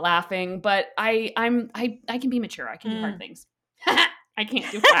without laughing, but I can be mature. I can do hard things. I can't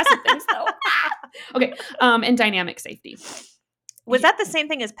do flaccid things though. Okay. And dynamic safety. Was that the same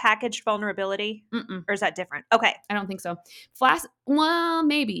thing as packaged vulnerability? Or is that different? Okay. I don't think so. Well,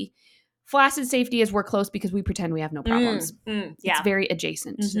 maybe. Flaccid safety is we're close because we pretend we have no problems. It's very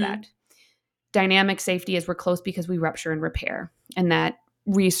adjacent to that. Dynamic safety is we're close because we rupture and repair. And that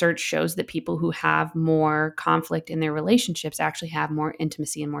research shows that people who have more conflict in their relationships actually have more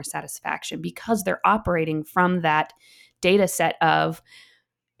intimacy and more satisfaction because they're operating from that data set of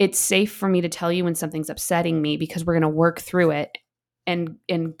it's safe for me to tell you when something's upsetting me because we're going to work through it and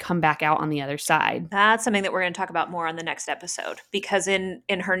come back out on the other side. That's something that we're going to talk about more on the next episode because in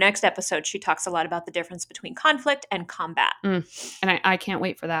her next episode, she talks a lot about the difference between conflict and combat. And I can't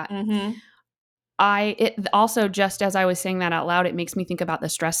wait for that. It also, just as I was saying that out loud, it makes me think about the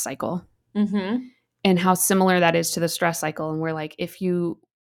stress cycle and how similar that is to the stress cycle. And we're like, if you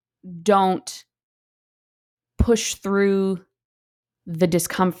don't push through the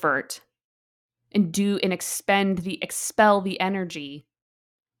discomfort and expel the energy,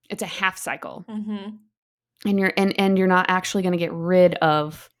 it's a half cycle. And you're not actually going to get rid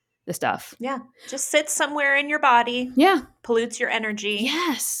of the stuff. Yeah. Just sits somewhere in your body. Yeah. Pollutes your energy.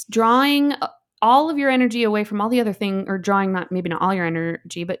 Yes. Drawing all of your energy away from all the other thing, or drawing maybe not all your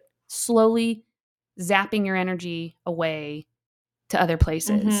energy, but slowly zapping your energy away to other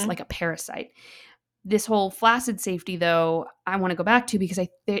places like a parasite. This whole flaccid safety, though, I want to go back to because I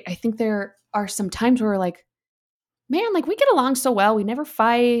think there are some times where we're like, man, like we get along so well. We never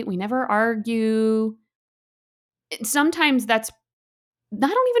fight. We never argue. Sometimes I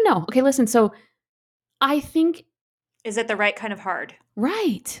don't even know. Okay, listen. So I think. Is it the right kind of hard?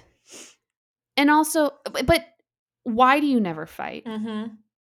 Right. And also, but why do you never fight?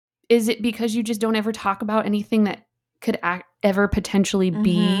 Is it because you just don't ever talk about anything that could ever potentially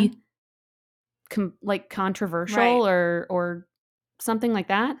be controversial or something like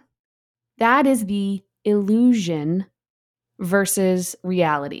that? That is the illusion versus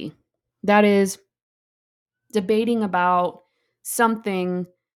reality. That is debating about something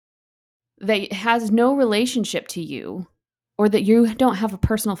that has no relationship to you or that you don't have a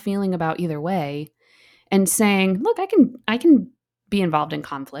personal feeling about either way, and saying, look, I can be involved in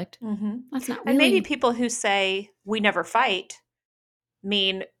conflict. That's not really... And maybe people who say we never fight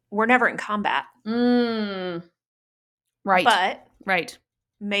mean we're never in combat. Right. But Right.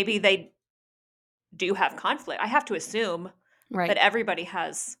 Maybe they do have conflict. I have to assume that everybody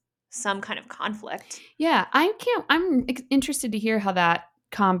has some kind of conflict. Yeah, I'm interested to hear how that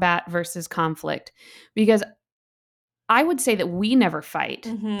combat versus conflict, because I would say that we never fight,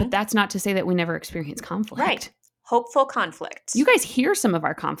 but that's not to say that we never experience conflict. Right. Hopeful conflict. You guys hear some of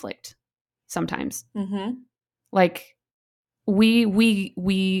our conflict sometimes. Mm-hmm. Like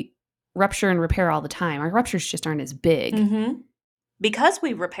we rupture and repair all the time. Our ruptures just aren't as big. Mm-hmm. Because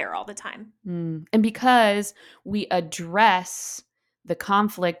we repair all the time. And because we address the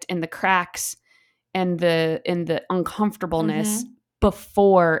conflict and the cracks and the uncomfortableness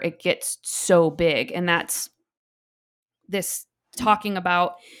before it gets so big. And that's this talking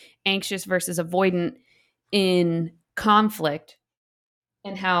about anxious versus avoidant in conflict,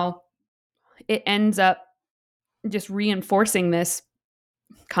 and how it ends up just reinforcing this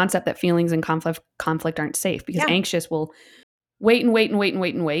concept that feelings and conflict aren't safe, because anxious will wait and wait and wait and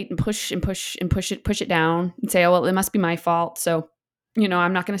wait and wait and push and push and push it down and say, oh, well, it must be my fault. So,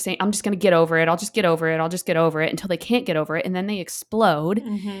 I'm not going to say, I'm just going to get over it. I'll just get over it. I'll just get over it, until they can't get over it. And then they explode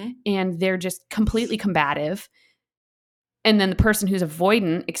and they're just completely combative. And then the person who's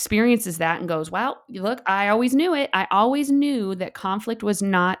avoidant experiences that and goes, well, look, I always knew it. I always knew that conflict was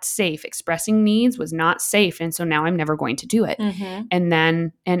not safe. Expressing needs was not safe. And so now I'm never going to do it. And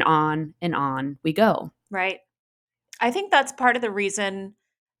then, and on we go. Right. I think that's part of the reason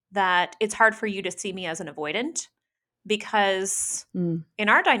that it's hard for you to see me as an avoidant, because in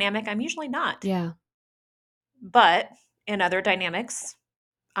our dynamic, I'm usually not. Yeah. But in other dynamics,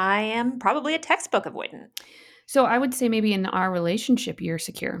 I am probably a textbook avoidant. So I would say maybe in our relationship, you're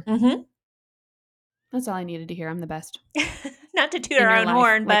secure. That's all I needed to hear. I'm the best. Not to toot our own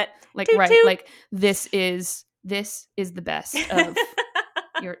horn, but toot, toot. Like this is the best of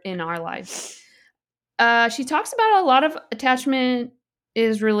in our lives. She talks about a lot of attachment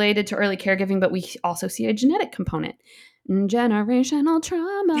is related to early caregiving, but we also see a genetic component. Generational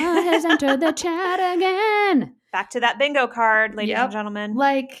trauma has entered the chat again. Back to that bingo card, ladies and gentlemen.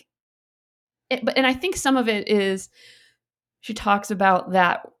 And I think some of it is, she talks about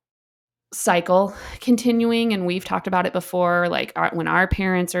that cycle continuing, and we've talked about it before, like when our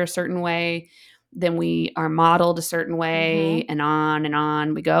parents are a certain way, then we are modeled a certain way, and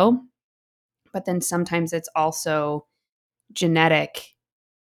on we go. But then sometimes it's also genetic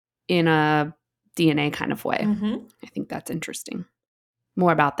in a DNA kind of way. I think that's interesting.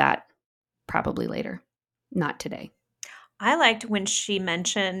 More about that probably later, not today. I liked when she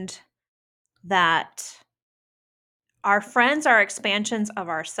mentioned that our friends are expansions of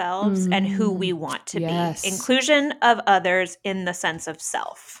ourselves and who we want to be. Inclusion of others in the sense of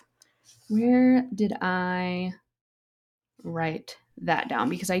self. Where did I write that down?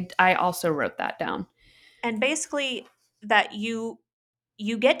 Because I also wrote that down. And basically that you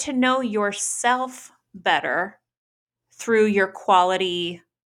get to know yourself better through your quality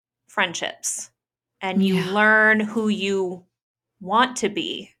friendships. And you learn who you want to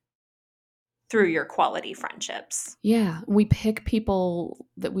be through your quality friendships. Yeah. We pick people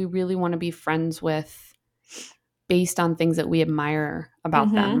that we really want to be friends with based on things that we admire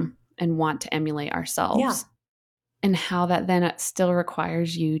about them and want to emulate ourselves. Yeah. And how that then still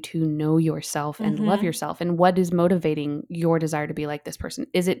requires you to know yourself and love yourself. And what is motivating your desire to be like this person?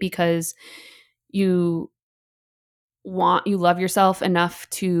 Is it because you love yourself enough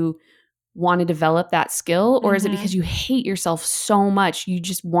to want to develop that skill? Or is it because you hate yourself so much you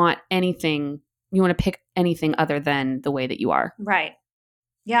just want anything, you want to pick anything other than the way that you are? Right.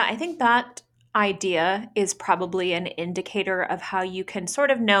 Yeah, I think that idea is probably an indicator of how you can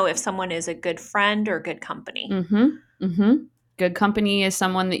sort of know if someone is a good friend or good company. Good company is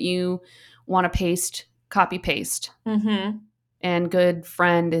someone that you want to copy paste. And good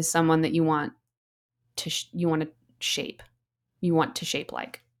friend is someone that you want to shape. You want to shape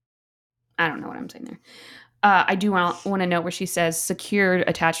like. I don't know what I'm saying there. I do want to note where she says secured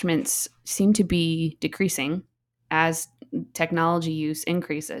attachments seem to be decreasing as technology use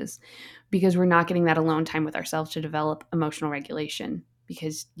increases, because we're not getting that alone time with ourselves to develop emotional regulation,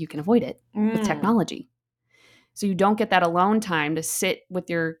 because you can avoid it with technology. So you don't get that alone time to sit with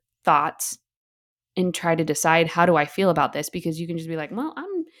your thoughts and try to decide, how do I feel about this? Because you can just be like, well,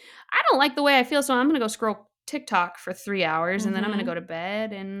 I don't like the way I feel, so I'm going to go scroll TikTok for 3 hours and then I'm going to go to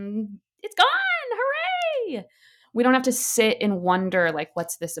bed and it's gone. Hooray! We don't have to sit and wonder, like,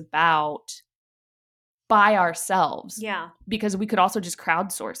 what's this about by ourselves? Yeah. Because we could also just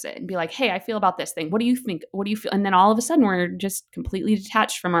crowdsource it and be like, hey, I feel about this thing. What do you think? What do you feel? And then all of a sudden we're just completely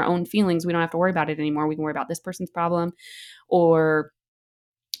detached from our own feelings. We don't have to worry about it anymore. We can worry about this person's problem or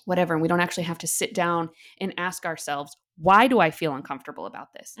whatever. And we don't actually have to sit down and ask ourselves, Why do I feel uncomfortable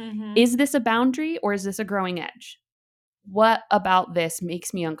about this? Mm-hmm. Is this a boundary or is this a growing edge? What about this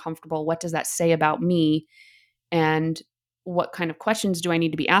makes me uncomfortable? What does that say about me? And what kind of questions do I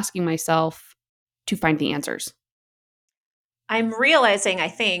need to be asking myself to find the answers? I'm realizing, I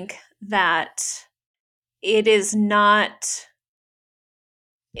think, that it is not,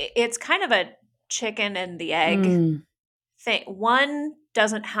 it's kind of a chicken and the egg thing. One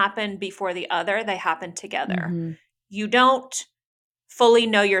doesn't happen before the other, they happen together. Mm-hmm. You don't fully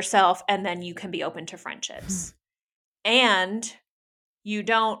know yourself and then you can be open to friendships. And you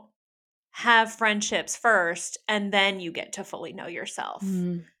don't have friendships first and then you get to fully know yourself.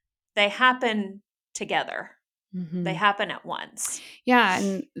 Mm-hmm. They happen together. Mm-hmm. They happen at once. Yeah,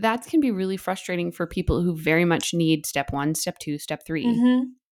 and that can be really frustrating for people who very much need step 1, step 2, step 3. Mm-hmm.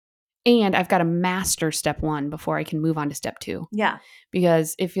 And I've got to master step 1 before I can move on to step 2. Yeah.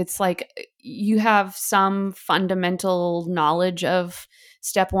 Because if it's like you have some fundamental knowledge of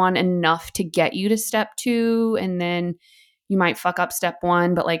step 1 enough to get you to step 2, and then you might fuck up step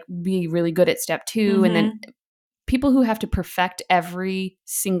 1, but like be really good at step 2. Mm-hmm. And then people who have to perfect every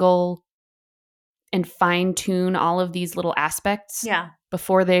single and fine tune all of these little aspects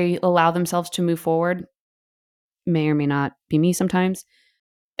before they allow themselves to move forward may or may not be me sometimes.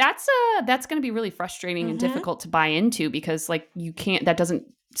 That's going to be really frustrating and difficult to buy into because like you can't, that doesn't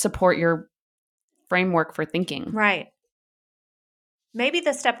support your framework for thinking. Right. Maybe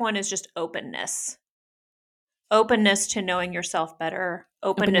the step 1 is just openness. Openness to knowing yourself better.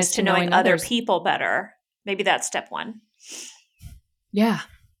 Openness to knowing other people better. Maybe that's step 1. Yeah.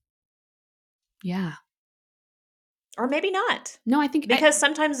 Yeah. Or maybe not. No, I think because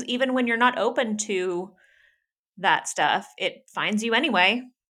sometimes even when you're not open to that stuff, it finds you anyway.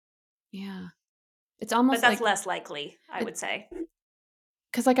 Yeah. It's almost but that's like, less likely, I would say.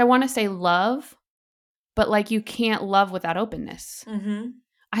 Because like I want to say love, but like you can't love without openness. Mm-hmm.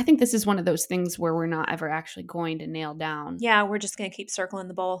 I think this is one of those things where we're not ever actually going to nail down. Yeah, we're just going to keep circling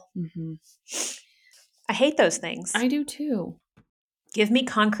the bowl. Mm-hmm. I hate those things. I do too. Give me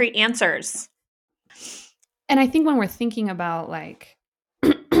concrete answers. And I think when we're thinking about like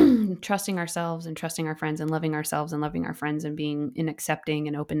trusting ourselves and trusting our friends and loving ourselves and loving our friends and being in accepting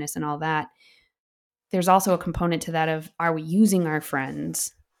and openness and all that, there's also a component to that of, are we using our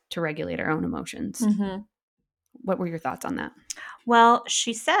friends to regulate our own emotions? Mm-hmm. What were your thoughts on that? Well,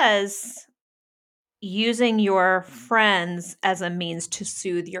 she says using your friends as a means to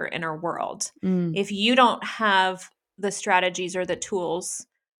soothe your inner world. If you don't have the strategies or the tools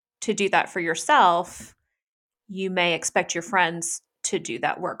to do that for yourself, you may expect your friends to do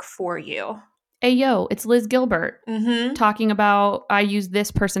that work for you. Hey, yo, it's Liz Gilbert talking about, I use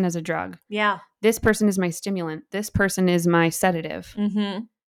this person as a drug. Yeah. This person is my stimulant. This person is my sedative. Mm-hmm.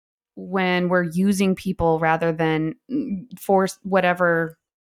 When we're using people rather than for whatever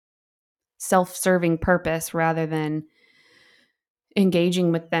self-serving purpose, rather than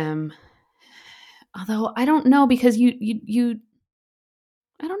engaging with them. Although I don't know, because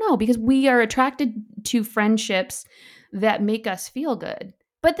I don't know, because we are attracted to friendships that make us feel good.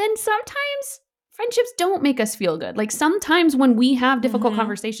 But then sometimes friendships don't make us feel good. Like sometimes when we have difficult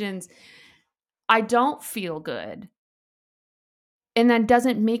conversations, I don't feel good. And that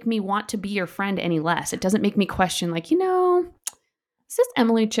doesn't make me want to be your friend any less. It doesn't make me question, like, is this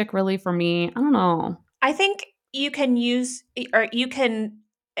Emily chick really for me? I don't know. I think you can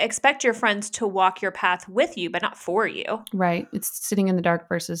expect your friends to walk your path with you, but not for you. Right. It's sitting in the dark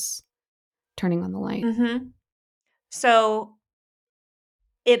versus turning on the light. Mm-hmm. So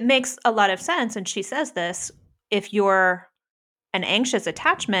it makes a lot of sense. And she says this, if you're an anxious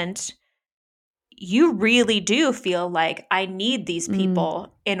attachment, you really do feel like I need these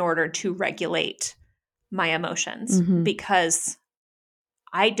people in order to regulate my emotions because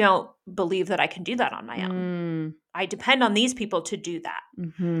I don't believe that I can do that on my own. I depend on these people to do that.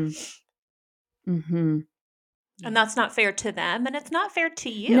 And that's not fair to them, and it's not fair to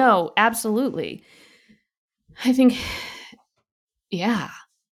you. No, absolutely. I think, yeah.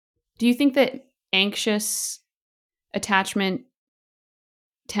 Do you think that anxious attachment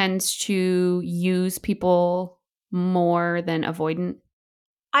tends to use people more than avoidant?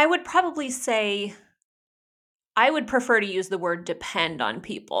 I would probably say I would prefer to use the word depend on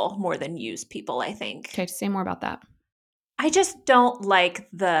people more than use people, I think. Okay, say more about that. I just don't like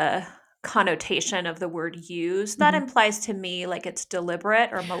the connotation of the word use. That implies to me like it's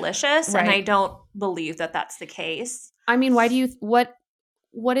deliberate or malicious, and I don't believe that that's the case. I mean, why do you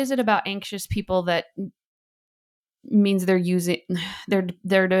what is it about anxious people that means they're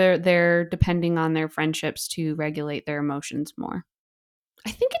depending on their friendships to regulate their emotions more?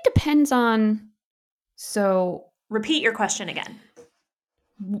 I think it depends on, so Repeat your question again.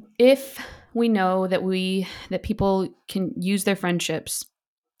 If we know that people can use their friendships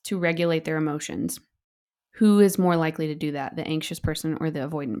to regulate their emotions, who is more likely to do that, the anxious person or the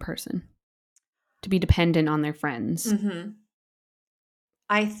avoidant person? To be dependent on their friends. Mm-hmm.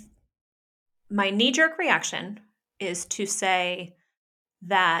 My knee-jerk reaction is to say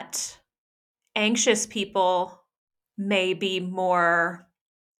that anxious people may be more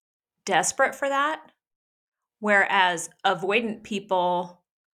desperate for that, whereas avoidant people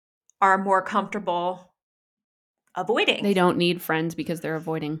are more comfortable avoiding. They don't need friends because they're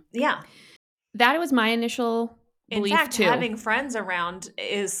avoiding. Yeah. That was my initial belief, in fact, too. Having friends around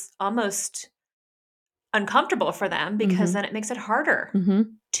is almost uncomfortable for them because then it makes it harder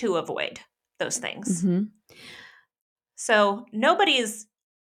to avoid those things. So nobody's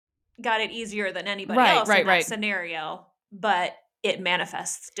got it easier than anybody else in that scenario, but it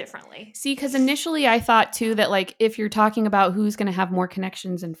manifests differently. See, because initially I thought too that like if you're talking about who's going to have more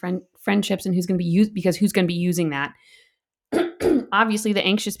connections and friendships and who's going to be used, because who's going to be using that, obviously the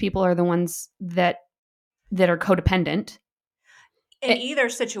anxious people are the ones that are codependent. In either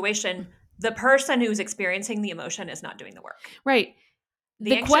situation, the person who's experiencing the emotion is not doing the work. Right.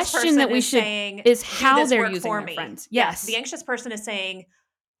 The question that we should saying, is how they're using their friends. Yes. The anxious person is saying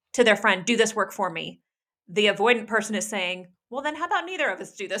to their friend, do this work for me. The avoidant person is saying, well, then how about neither of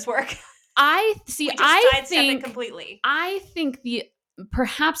us do this work? I sidestep it completely. I think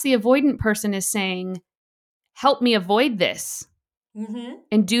perhaps the avoidant person is saying, help me avoid this.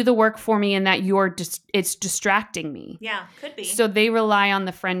 And do the work for me, and that it's distracting me. Yeah, could be. So they rely on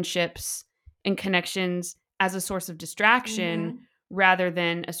the friendships and connections as a source of distraction rather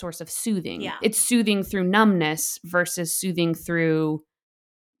than a source of soothing. Yeah. It's soothing through numbness versus soothing through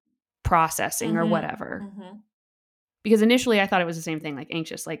processing or whatever. Because initially I thought it was the same thing, like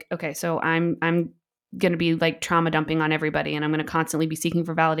anxious, like, okay, so I'm going to be like trauma dumping on everybody and I'm going to constantly be seeking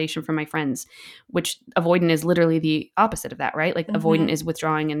for validation from my friends, which avoidant is literally the opposite of that, right? Like avoidant is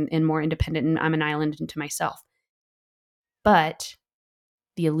withdrawing and more independent, and I'm an island into myself. But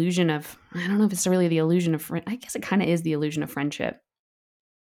the illusion of, I don't know if it's really the illusion of, I guess it kind of is the illusion of friendship.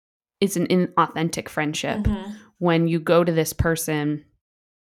 It's an inauthentic friendship when you go to this person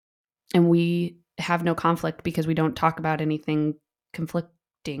and we have no conflict because we don't talk about anything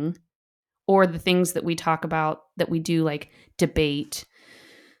conflicting, or the things that we talk about that we do like debate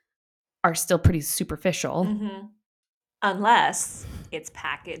are still pretty superficial. Unless it's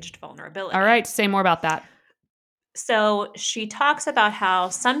packaged vulnerability. All right, say more about that. So she talks about how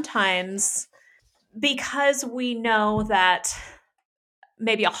sometimes, because we know that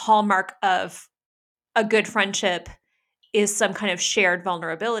maybe a hallmark of a good friendship is some kind of shared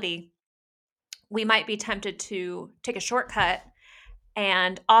vulnerability, we might be tempted to take a shortcut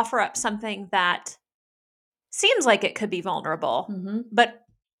and offer up something that seems like it could be vulnerable, but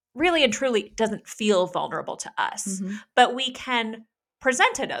really and truly doesn't feel vulnerable to us. But we can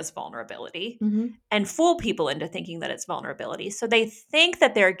present it as vulnerability and fool people into thinking that it's vulnerability. So they think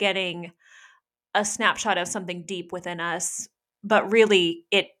that they're getting a snapshot of something deep within us, but really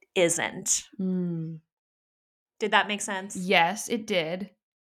it isn't. Did that make sense? Yes, it did.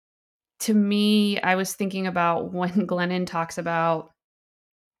 To me, I was thinking about when Glennon talks about,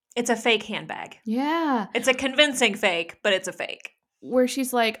 it's a fake handbag. Yeah. It's a convincing fake, but it's a fake. Where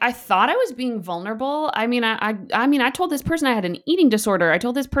she's like, I thought I was being vulnerable. I mean, I told this person I had an eating disorder. I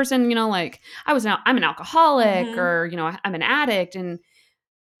told this person, like I'm an alcoholic or, I'm an addict. And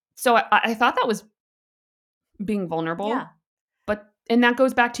so I thought that was being vulnerable. Yeah. And that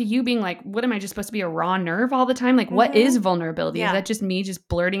goes back to you being like, what am I just supposed to be, a raw nerve all the time? Like, what is vulnerability? Yeah. Is that just me just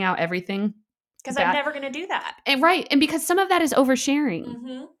blurting out everything? Because I'm never going to do that. And right. And because some of that is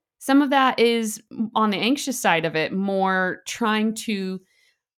oversharing. Some of that is on the anxious side of it, more trying to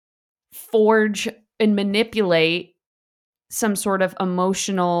forge and manipulate some sort of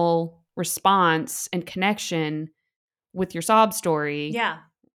emotional response and connection with your sob story. Yeah.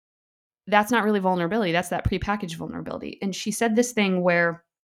 That's not really vulnerability. That's that prepackaged vulnerability. And she said this thing where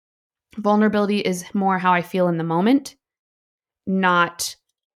vulnerability is more how I feel in the moment, not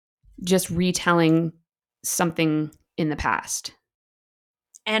just retelling something in the past.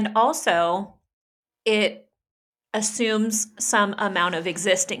 And also, it assumes some amount of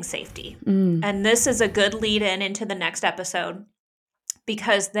existing safety. And this is a good lead in into the next episode,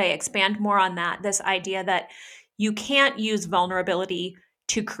 because they expand more on that. This idea that you can't use vulnerability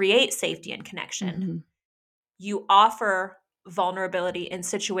to create safety and connection. You offer vulnerability in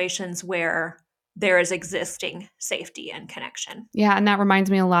situations where there is existing safety and connection. Yeah, and that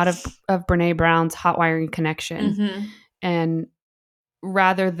reminds me a lot of Brene Brown's hot wiring connection. And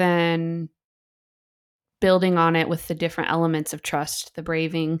rather than building on it with the different elements of trust, the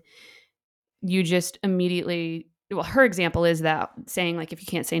braving, you just immediately, well, her example is that saying like, if you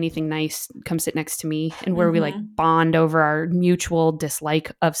can't say anything nice, come sit next to me, and where we like bond over our mutual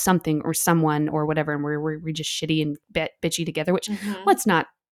dislike of something or someone or whatever, and we're just shitty and bitchy together, which let's not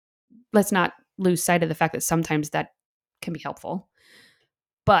lose sight of the fact that sometimes that can be helpful.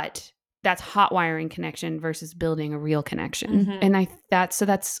 But that's hot wiring connection versus building a real connection. And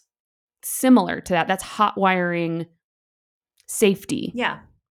that's similar to that. That's hot wiring safety. Yeah.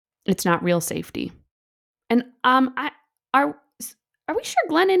 It's not real safety. And are we sure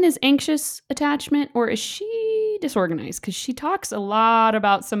Glennon is anxious attachment, or is she disorganized? Because she talks a lot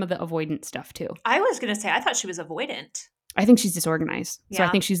about some of the avoidant stuff too. I was gonna say, I thought she was avoidant. I think she's disorganized. Yeah. So I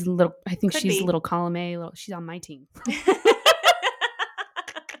think she's a little. I think Could she's be. a little column A. She's on my team.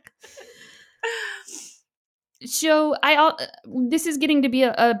 So this is getting to be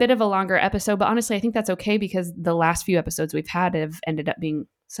a bit of a longer episode, but honestly, I think that's okay because the last few episodes we've had have ended up being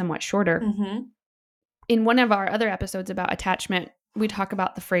somewhat shorter. In one of our other episodes about attachment, we talk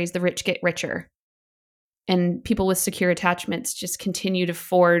about the phrase, the rich get richer. And people with secure attachments just continue to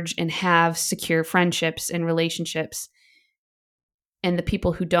forge and have secure friendships and relationships. And the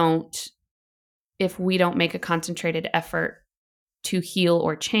people who don't, if we don't make a concentrated effort to heal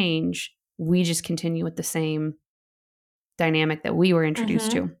or change, we just continue with the same dynamic that we were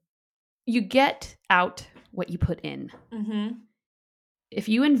introduced to. You get out what you put in. If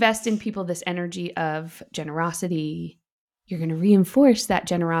you invest in people this energy of generosity, you're going to reinforce that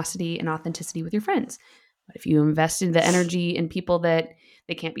generosity and authenticity with your friends. But if you invest in the energy in people that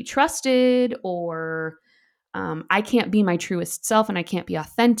they can't be trusted, or I can't be my truest self and I can't be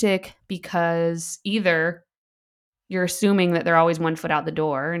authentic because either you're assuming that they're always one foot out the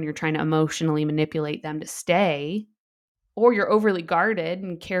door and you're trying to emotionally manipulate them to stay, or you're overly guarded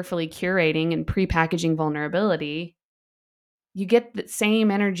and carefully curating and prepackaging vulnerability, you get the same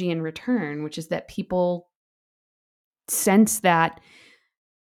energy in return, which is that people sense that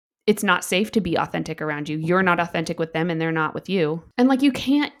it's not safe to be authentic around you. You're not authentic with them and they're not with you. And like, you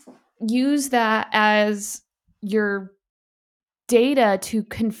can't use that as your data to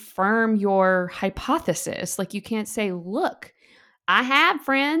confirm your hypothesis. Like, you can't say, look, I have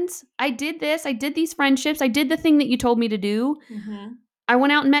friends. I did this. I did these friendships. I did the thing that you told me to do. I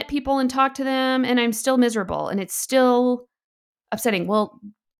went out and met people and talked to them, and I'm still miserable and it's still upsetting. Well,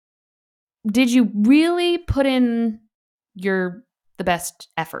 did you really put in the best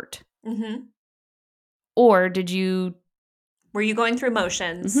effort? Or were you going through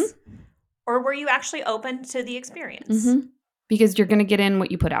motions? Or were you actually open to the experience? Because you're going to get in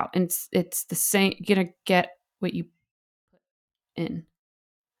what you put out. And it's the same. You're going to get what you put in.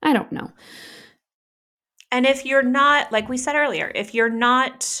 I don't know. And if you're not, like we said earlier, if you're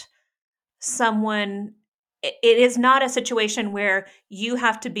not someone, it is not a situation where you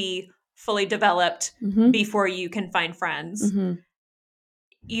have to be fully developed before you can find friends.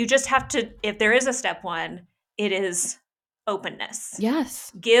 You just have to, if there is a step one, it is openness.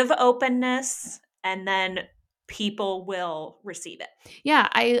 Yes. Give openness, and then people will receive it. Yeah,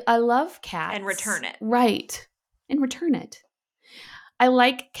 I love cats. And return it. Right. And return it. I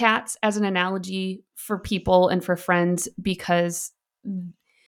like cats as an analogy for people and for friends because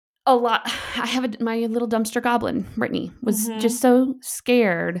my little dumpster goblin, Brittany, was just so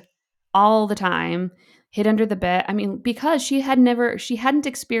scared all the time, hid under the bed. I mean, because she hadn't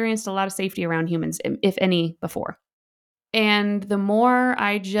experienced a lot of safety around humans, if any, before. And the more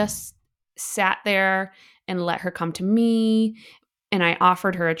I just sat there and let her come to me, and I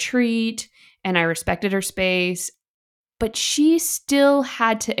offered her a treat, and I respected her space, but she still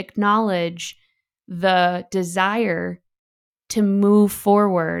had to acknowledge the desire to move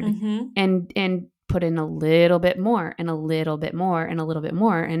forward and put in a little bit more and a little bit more and a little bit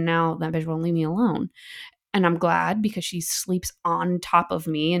more. And now that bitch won't leave me alone. And I'm glad because she sleeps on top of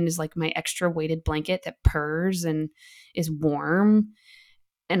me and is like my extra weighted blanket that purrs and is warm.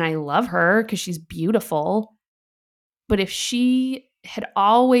 And I love her because she's beautiful. But if she had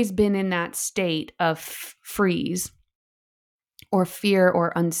always been in that state of freeze or fear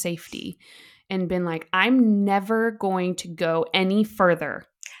or unsafety and been like, I'm never going to go any further.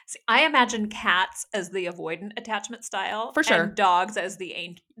 See, I imagine cats as the avoidant attachment style. For sure. And dogs as the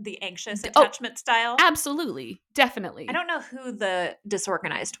anxious attachment style. Absolutely. Definitely. I don't know who the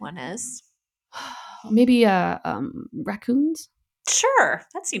disorganized one is. Maybe raccoons? Sure.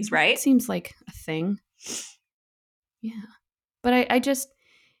 That seems right. It seems like a thing. Yeah. But I just,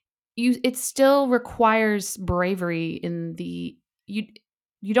 it still requires bravery in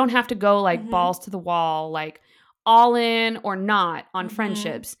you don't have to go like balls to the wall, like all in or not on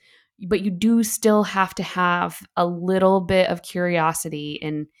friendships. but you do still have to have a little bit of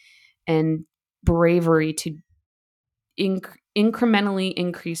curiosity and bravery to incrementally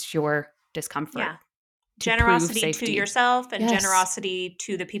increase your discomfort. Yeah. To prove generosity safety to yourself and Yes. generosity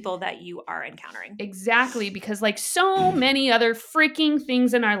to the people that you are encountering. Exactly, because like so many other freaking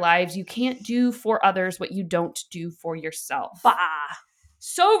things in our lives, you can't do for others what you don't do for yourself. Bah.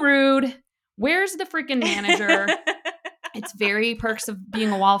 So rude. Where's the freaking manager? It's very perks of being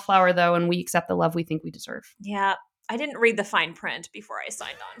a wallflower, though, and we accept the love we think we deserve. Yeah. I didn't read the fine print before I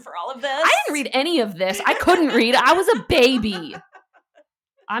signed on for all of this. I didn't read any of this. I couldn't read. I was a baby.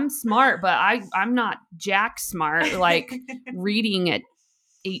 I'm smart, but I'm not jack smart, like reading at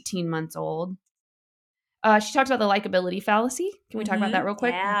 18 months old. She talks about the likability fallacy. Can we talk about that real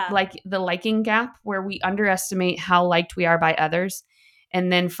quick? Yeah. Like the liking gap, where we underestimate how liked we are by others,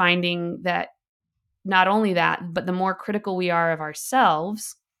 and then finding that not only that, but the more critical we are of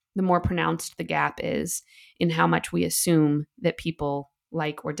ourselves, the more pronounced the gap is in how much we assume that people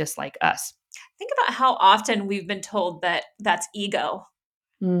like or dislike us. Think about how often we've been told that that's ego.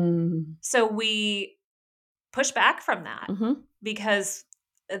 Mm. So we push back from that because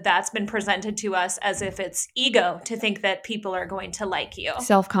that's been presented to us as if it's ego to think that people are going to like you.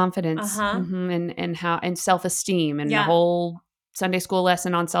 Self-confidence and self-esteem and the whole Sunday school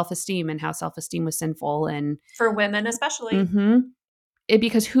lesson on self-esteem and how self-esteem was sinful, and for women especially.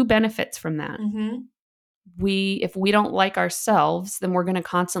 Because who benefits from that? If we don't like ourselves, then we're going to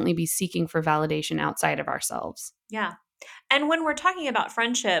constantly be seeking for validation outside of ourselves. Yeah. And when we're talking about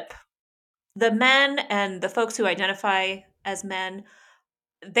friendship, the men and the folks who identify as men,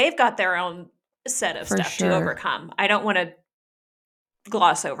 they've got their own set of stuff to overcome. I don't want to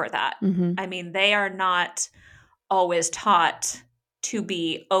gloss over that. I mean, they are not always taught to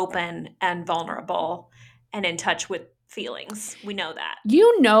be open and vulnerable and in touch with feelings. We know that. Do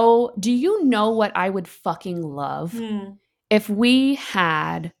you know what I would fucking love? If we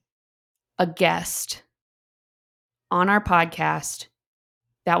had a guest on our podcast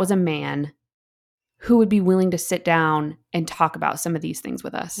that was a man who would be willing to sit down and talk about some of these things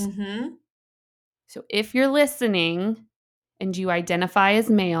with us. So if you're listening and you identify as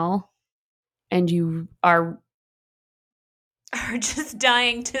male and you are just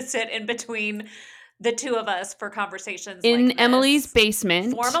dying to sit in between the two of us for conversations in like this, Emily's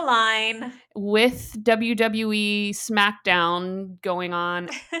basement, form a line with WWE SmackDown going on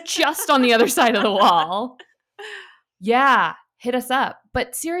just on the other side of the wall. Yeah, hit us up.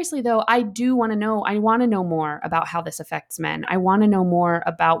 But seriously, though, I do want to know. I want to know more about how this affects men. I want to know more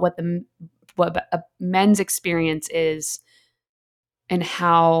about what a men's experience is and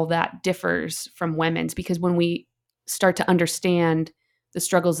how that differs from women's. Because when we start to understand the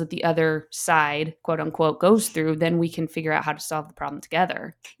struggles that the other side, quote unquote, goes through, then we can figure out how to solve the problem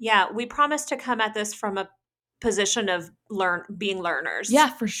together. Yeah, we promise to come at this from a position of being learners. Yeah,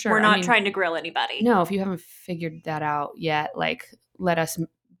 for sure. We're not trying to grill anybody. No, if you haven't figured that out yet, like, let us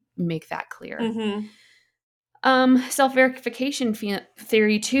make that clear. Self-verification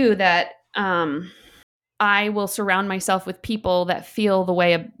theory too, that I will surround myself with people that feel the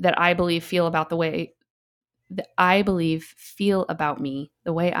way that I believe feel about the way that I believe feel about me,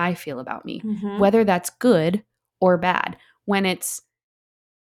 the way I feel about me, whether that's good or bad. When it's,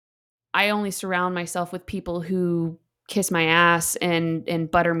 I only surround myself with people who kiss my ass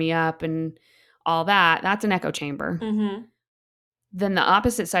and butter me up and all that, that's an echo chamber. Then the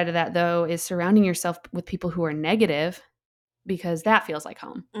opposite side of that, though, is surrounding yourself with people who are negative, because that feels like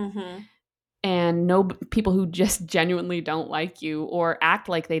home. And no people who just genuinely don't like you or act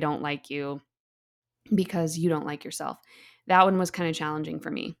like they don't like you because you don't like yourself. That one was kind of challenging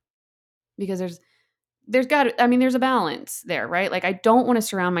for me, because there's a balance there, right? Like, I don't want to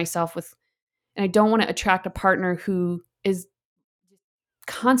surround myself with, and I don't want to attract a partner who is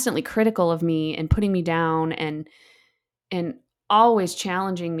constantly critical of me and putting me down and always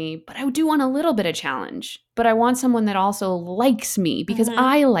challenging me. But I do want a little bit of challenge, but I want someone that also likes me because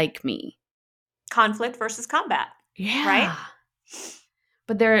I like me. Conflict versus combat. Yeah. Right?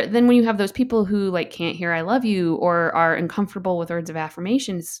 But then when you have those people who like can't hear I love you or are uncomfortable with words of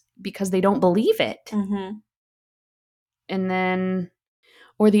affirmations because they don't believe it. And then,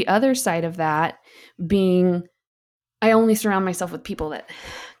 or the other side of that being, I only surround myself with people that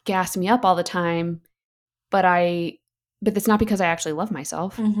gas me up all the time, but that's not because I actually love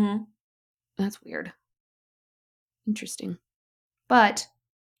myself. That's weird. Interesting. But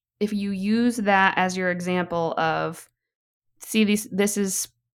if you use that as your example of, see, this is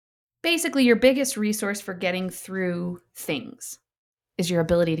basically your biggest resource for getting through things is your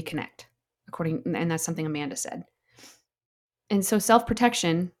ability to connect, and that's something Amanda said. And so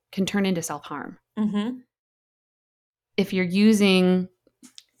self-protection can turn into self-harm. Mm-hmm. If you're using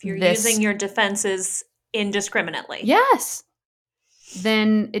your defenses indiscriminately. Yes.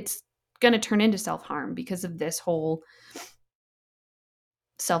 Then it's going to turn into self-harm because of this whole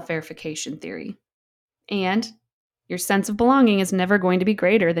self-verification theory. And your sense of belonging is never going to be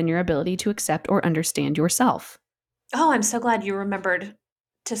greater than your ability to accept or understand yourself. Oh, I'm so glad you remembered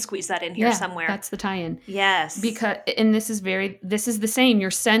to squeeze that in here somewhere. That's the tie-in. Yes. Because, and this is the same.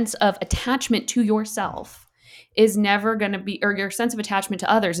 Your sense of attachment to yourself is never going to be, or your sense of attachment to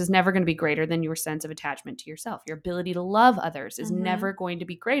others is never going to be greater than your sense of attachment to yourself. Your ability to love others is never going to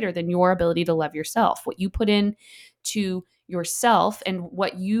be greater than your ability to love yourself. What you put in to yourself and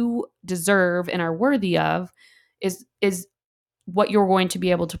what you deserve and are worthy of is what you're going to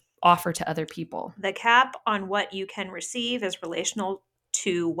be able to offer to other people. The cap on what you can receive is relational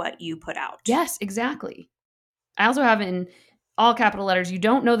to what you put out. Yes, exactly. I also have in all capital letters, you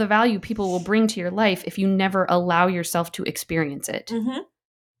don't know the value people will bring to your life if you never allow yourself to experience it. Mm-hmm.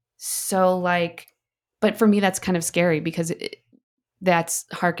 So like, but for me, that's kind of scary because that's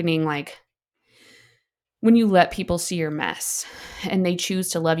hearkening like when you let people see your mess and they choose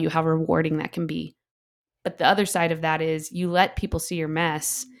to love you, how rewarding that can be. But the other side of that is you let people see your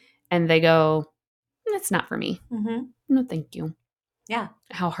mess and they go, that's not for me. Mm-hmm. No, thank you. Yeah.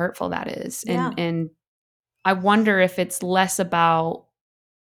 How hurtful that is. Yeah. And I wonder if it's less about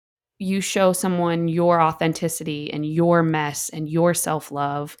you show someone your authenticity and your mess and your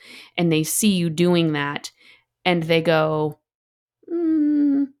self-love, and they see you doing that, and they go,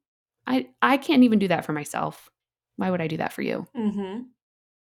 I can't even do that for myself. Why would I do that for you? Mm-hmm.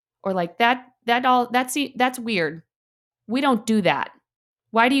 Or like that's weird. We don't do that.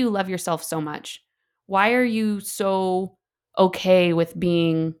 Why do you love yourself so much? Why are you so okay with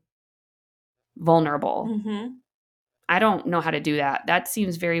being vulnerable? Mm-hmm. I don't know how to do that. That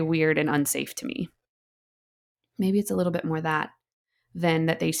seems very weird and unsafe to me. Maybe it's a little bit more that than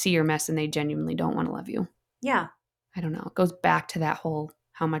that they see your mess and they genuinely don't want to love you. Yeah. I don't know. It goes back to that whole,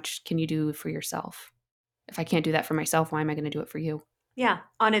 how much can you do for yourself? If I can't do that for myself, why am I going to do it for you? Yeah.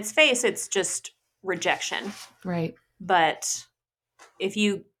 On its face, it's just rejection. Right. But if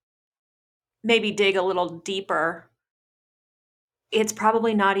you maybe dig a little deeper, it's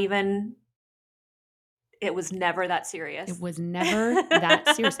probably not even, it was never that serious. It was never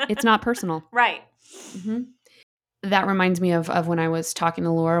that serious. It's not personal. Right. Mm-hmm. That reminds me of when I was talking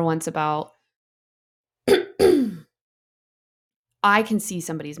to Laura once about I can see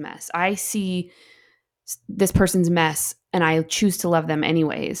somebody's mess. I see this person's mess and I choose to love them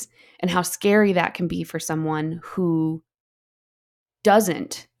anyways. And how scary that can be for someone who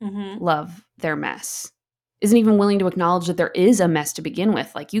doesn't love their mess, isn't even willing to acknowledge that there is a mess to begin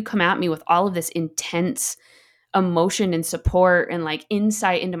with. Like you come at me with all of this intense emotion and support and like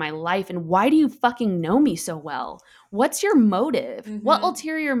insight into my life. And why do you fucking know me so well? What's your motive? What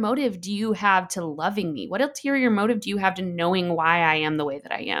ulterior motive do you have to loving me? What ulterior motive do you have to knowing why I am the way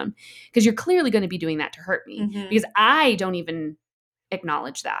that I am? Because you're clearly going to be doing that to hurt me because I don't even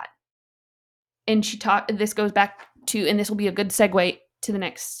acknowledge that. And this goes back to, and this will be a good segue to the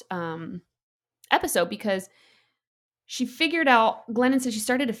next episode because Glennon said she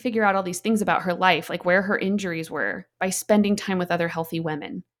started to figure out all these things about her life, like where her injuries were by spending time with other healthy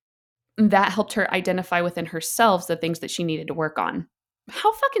women. And that helped her identify within herself the things that she needed to work on.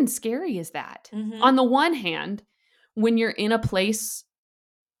 How fucking scary is that? On the one hand, when you're in a place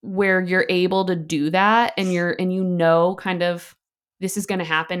where you're able to do that and you know kind of this is going to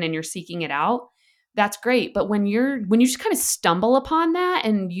happen and you're seeking it out, that's great. But when you just kind of stumble upon that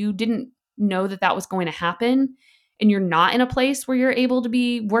and you didn't know that was going to happen and you're not in a place where you're able to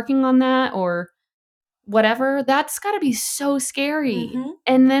be working on that or whatever, that's got to be so scary.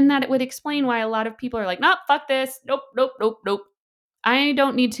 And then that would explain why a lot of people are like, nope, fuck this. Nope, nope, nope, nope. I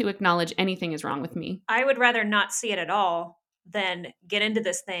don't need to acknowledge anything is wrong with me. I would rather not see it at all than get into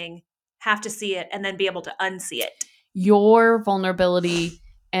this thing, have to see it, and then be able to unsee it. Your vulnerability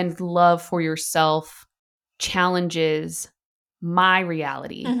and love for yourself challenges my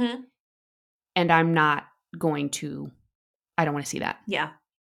reality. And I don't want to see that. Yeah.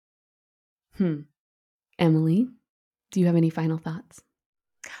 Emily, do you have any final thoughts?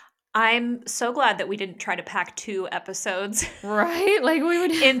 I'm so glad that we didn't try to pack 2 episodes right? Like we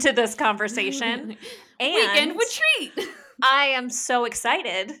would into this conversation. And weekend retreat. I am so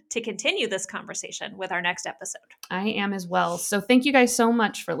excited to continue this conversation with our next episode. I am as well. So thank you guys so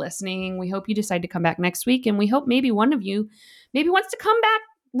much for listening. We hope you decide to come back next week. And we hope maybe one of you maybe wants to come back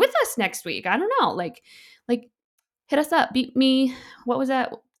with us next week. I don't know. Like hit us up. Beat me. What was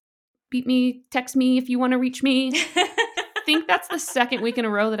that? Beat me. Text me if you want to reach me. think that's the second week in a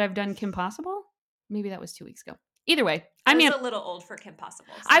row that I've done Kim Possible. Maybe that was 2 weeks ago. Either way, I was a little old for Kim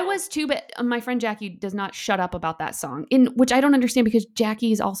Possible. So. I was too, but my friend Jackie does not shut up about that song, which I don't understand because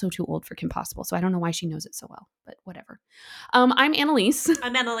Jackie is also too old for Kim Possible. So I don't know why she knows it so well, but whatever. I'm Annalise.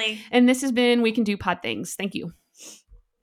 I'm Emily. And this has been We Can Do Pod Things. Thank you.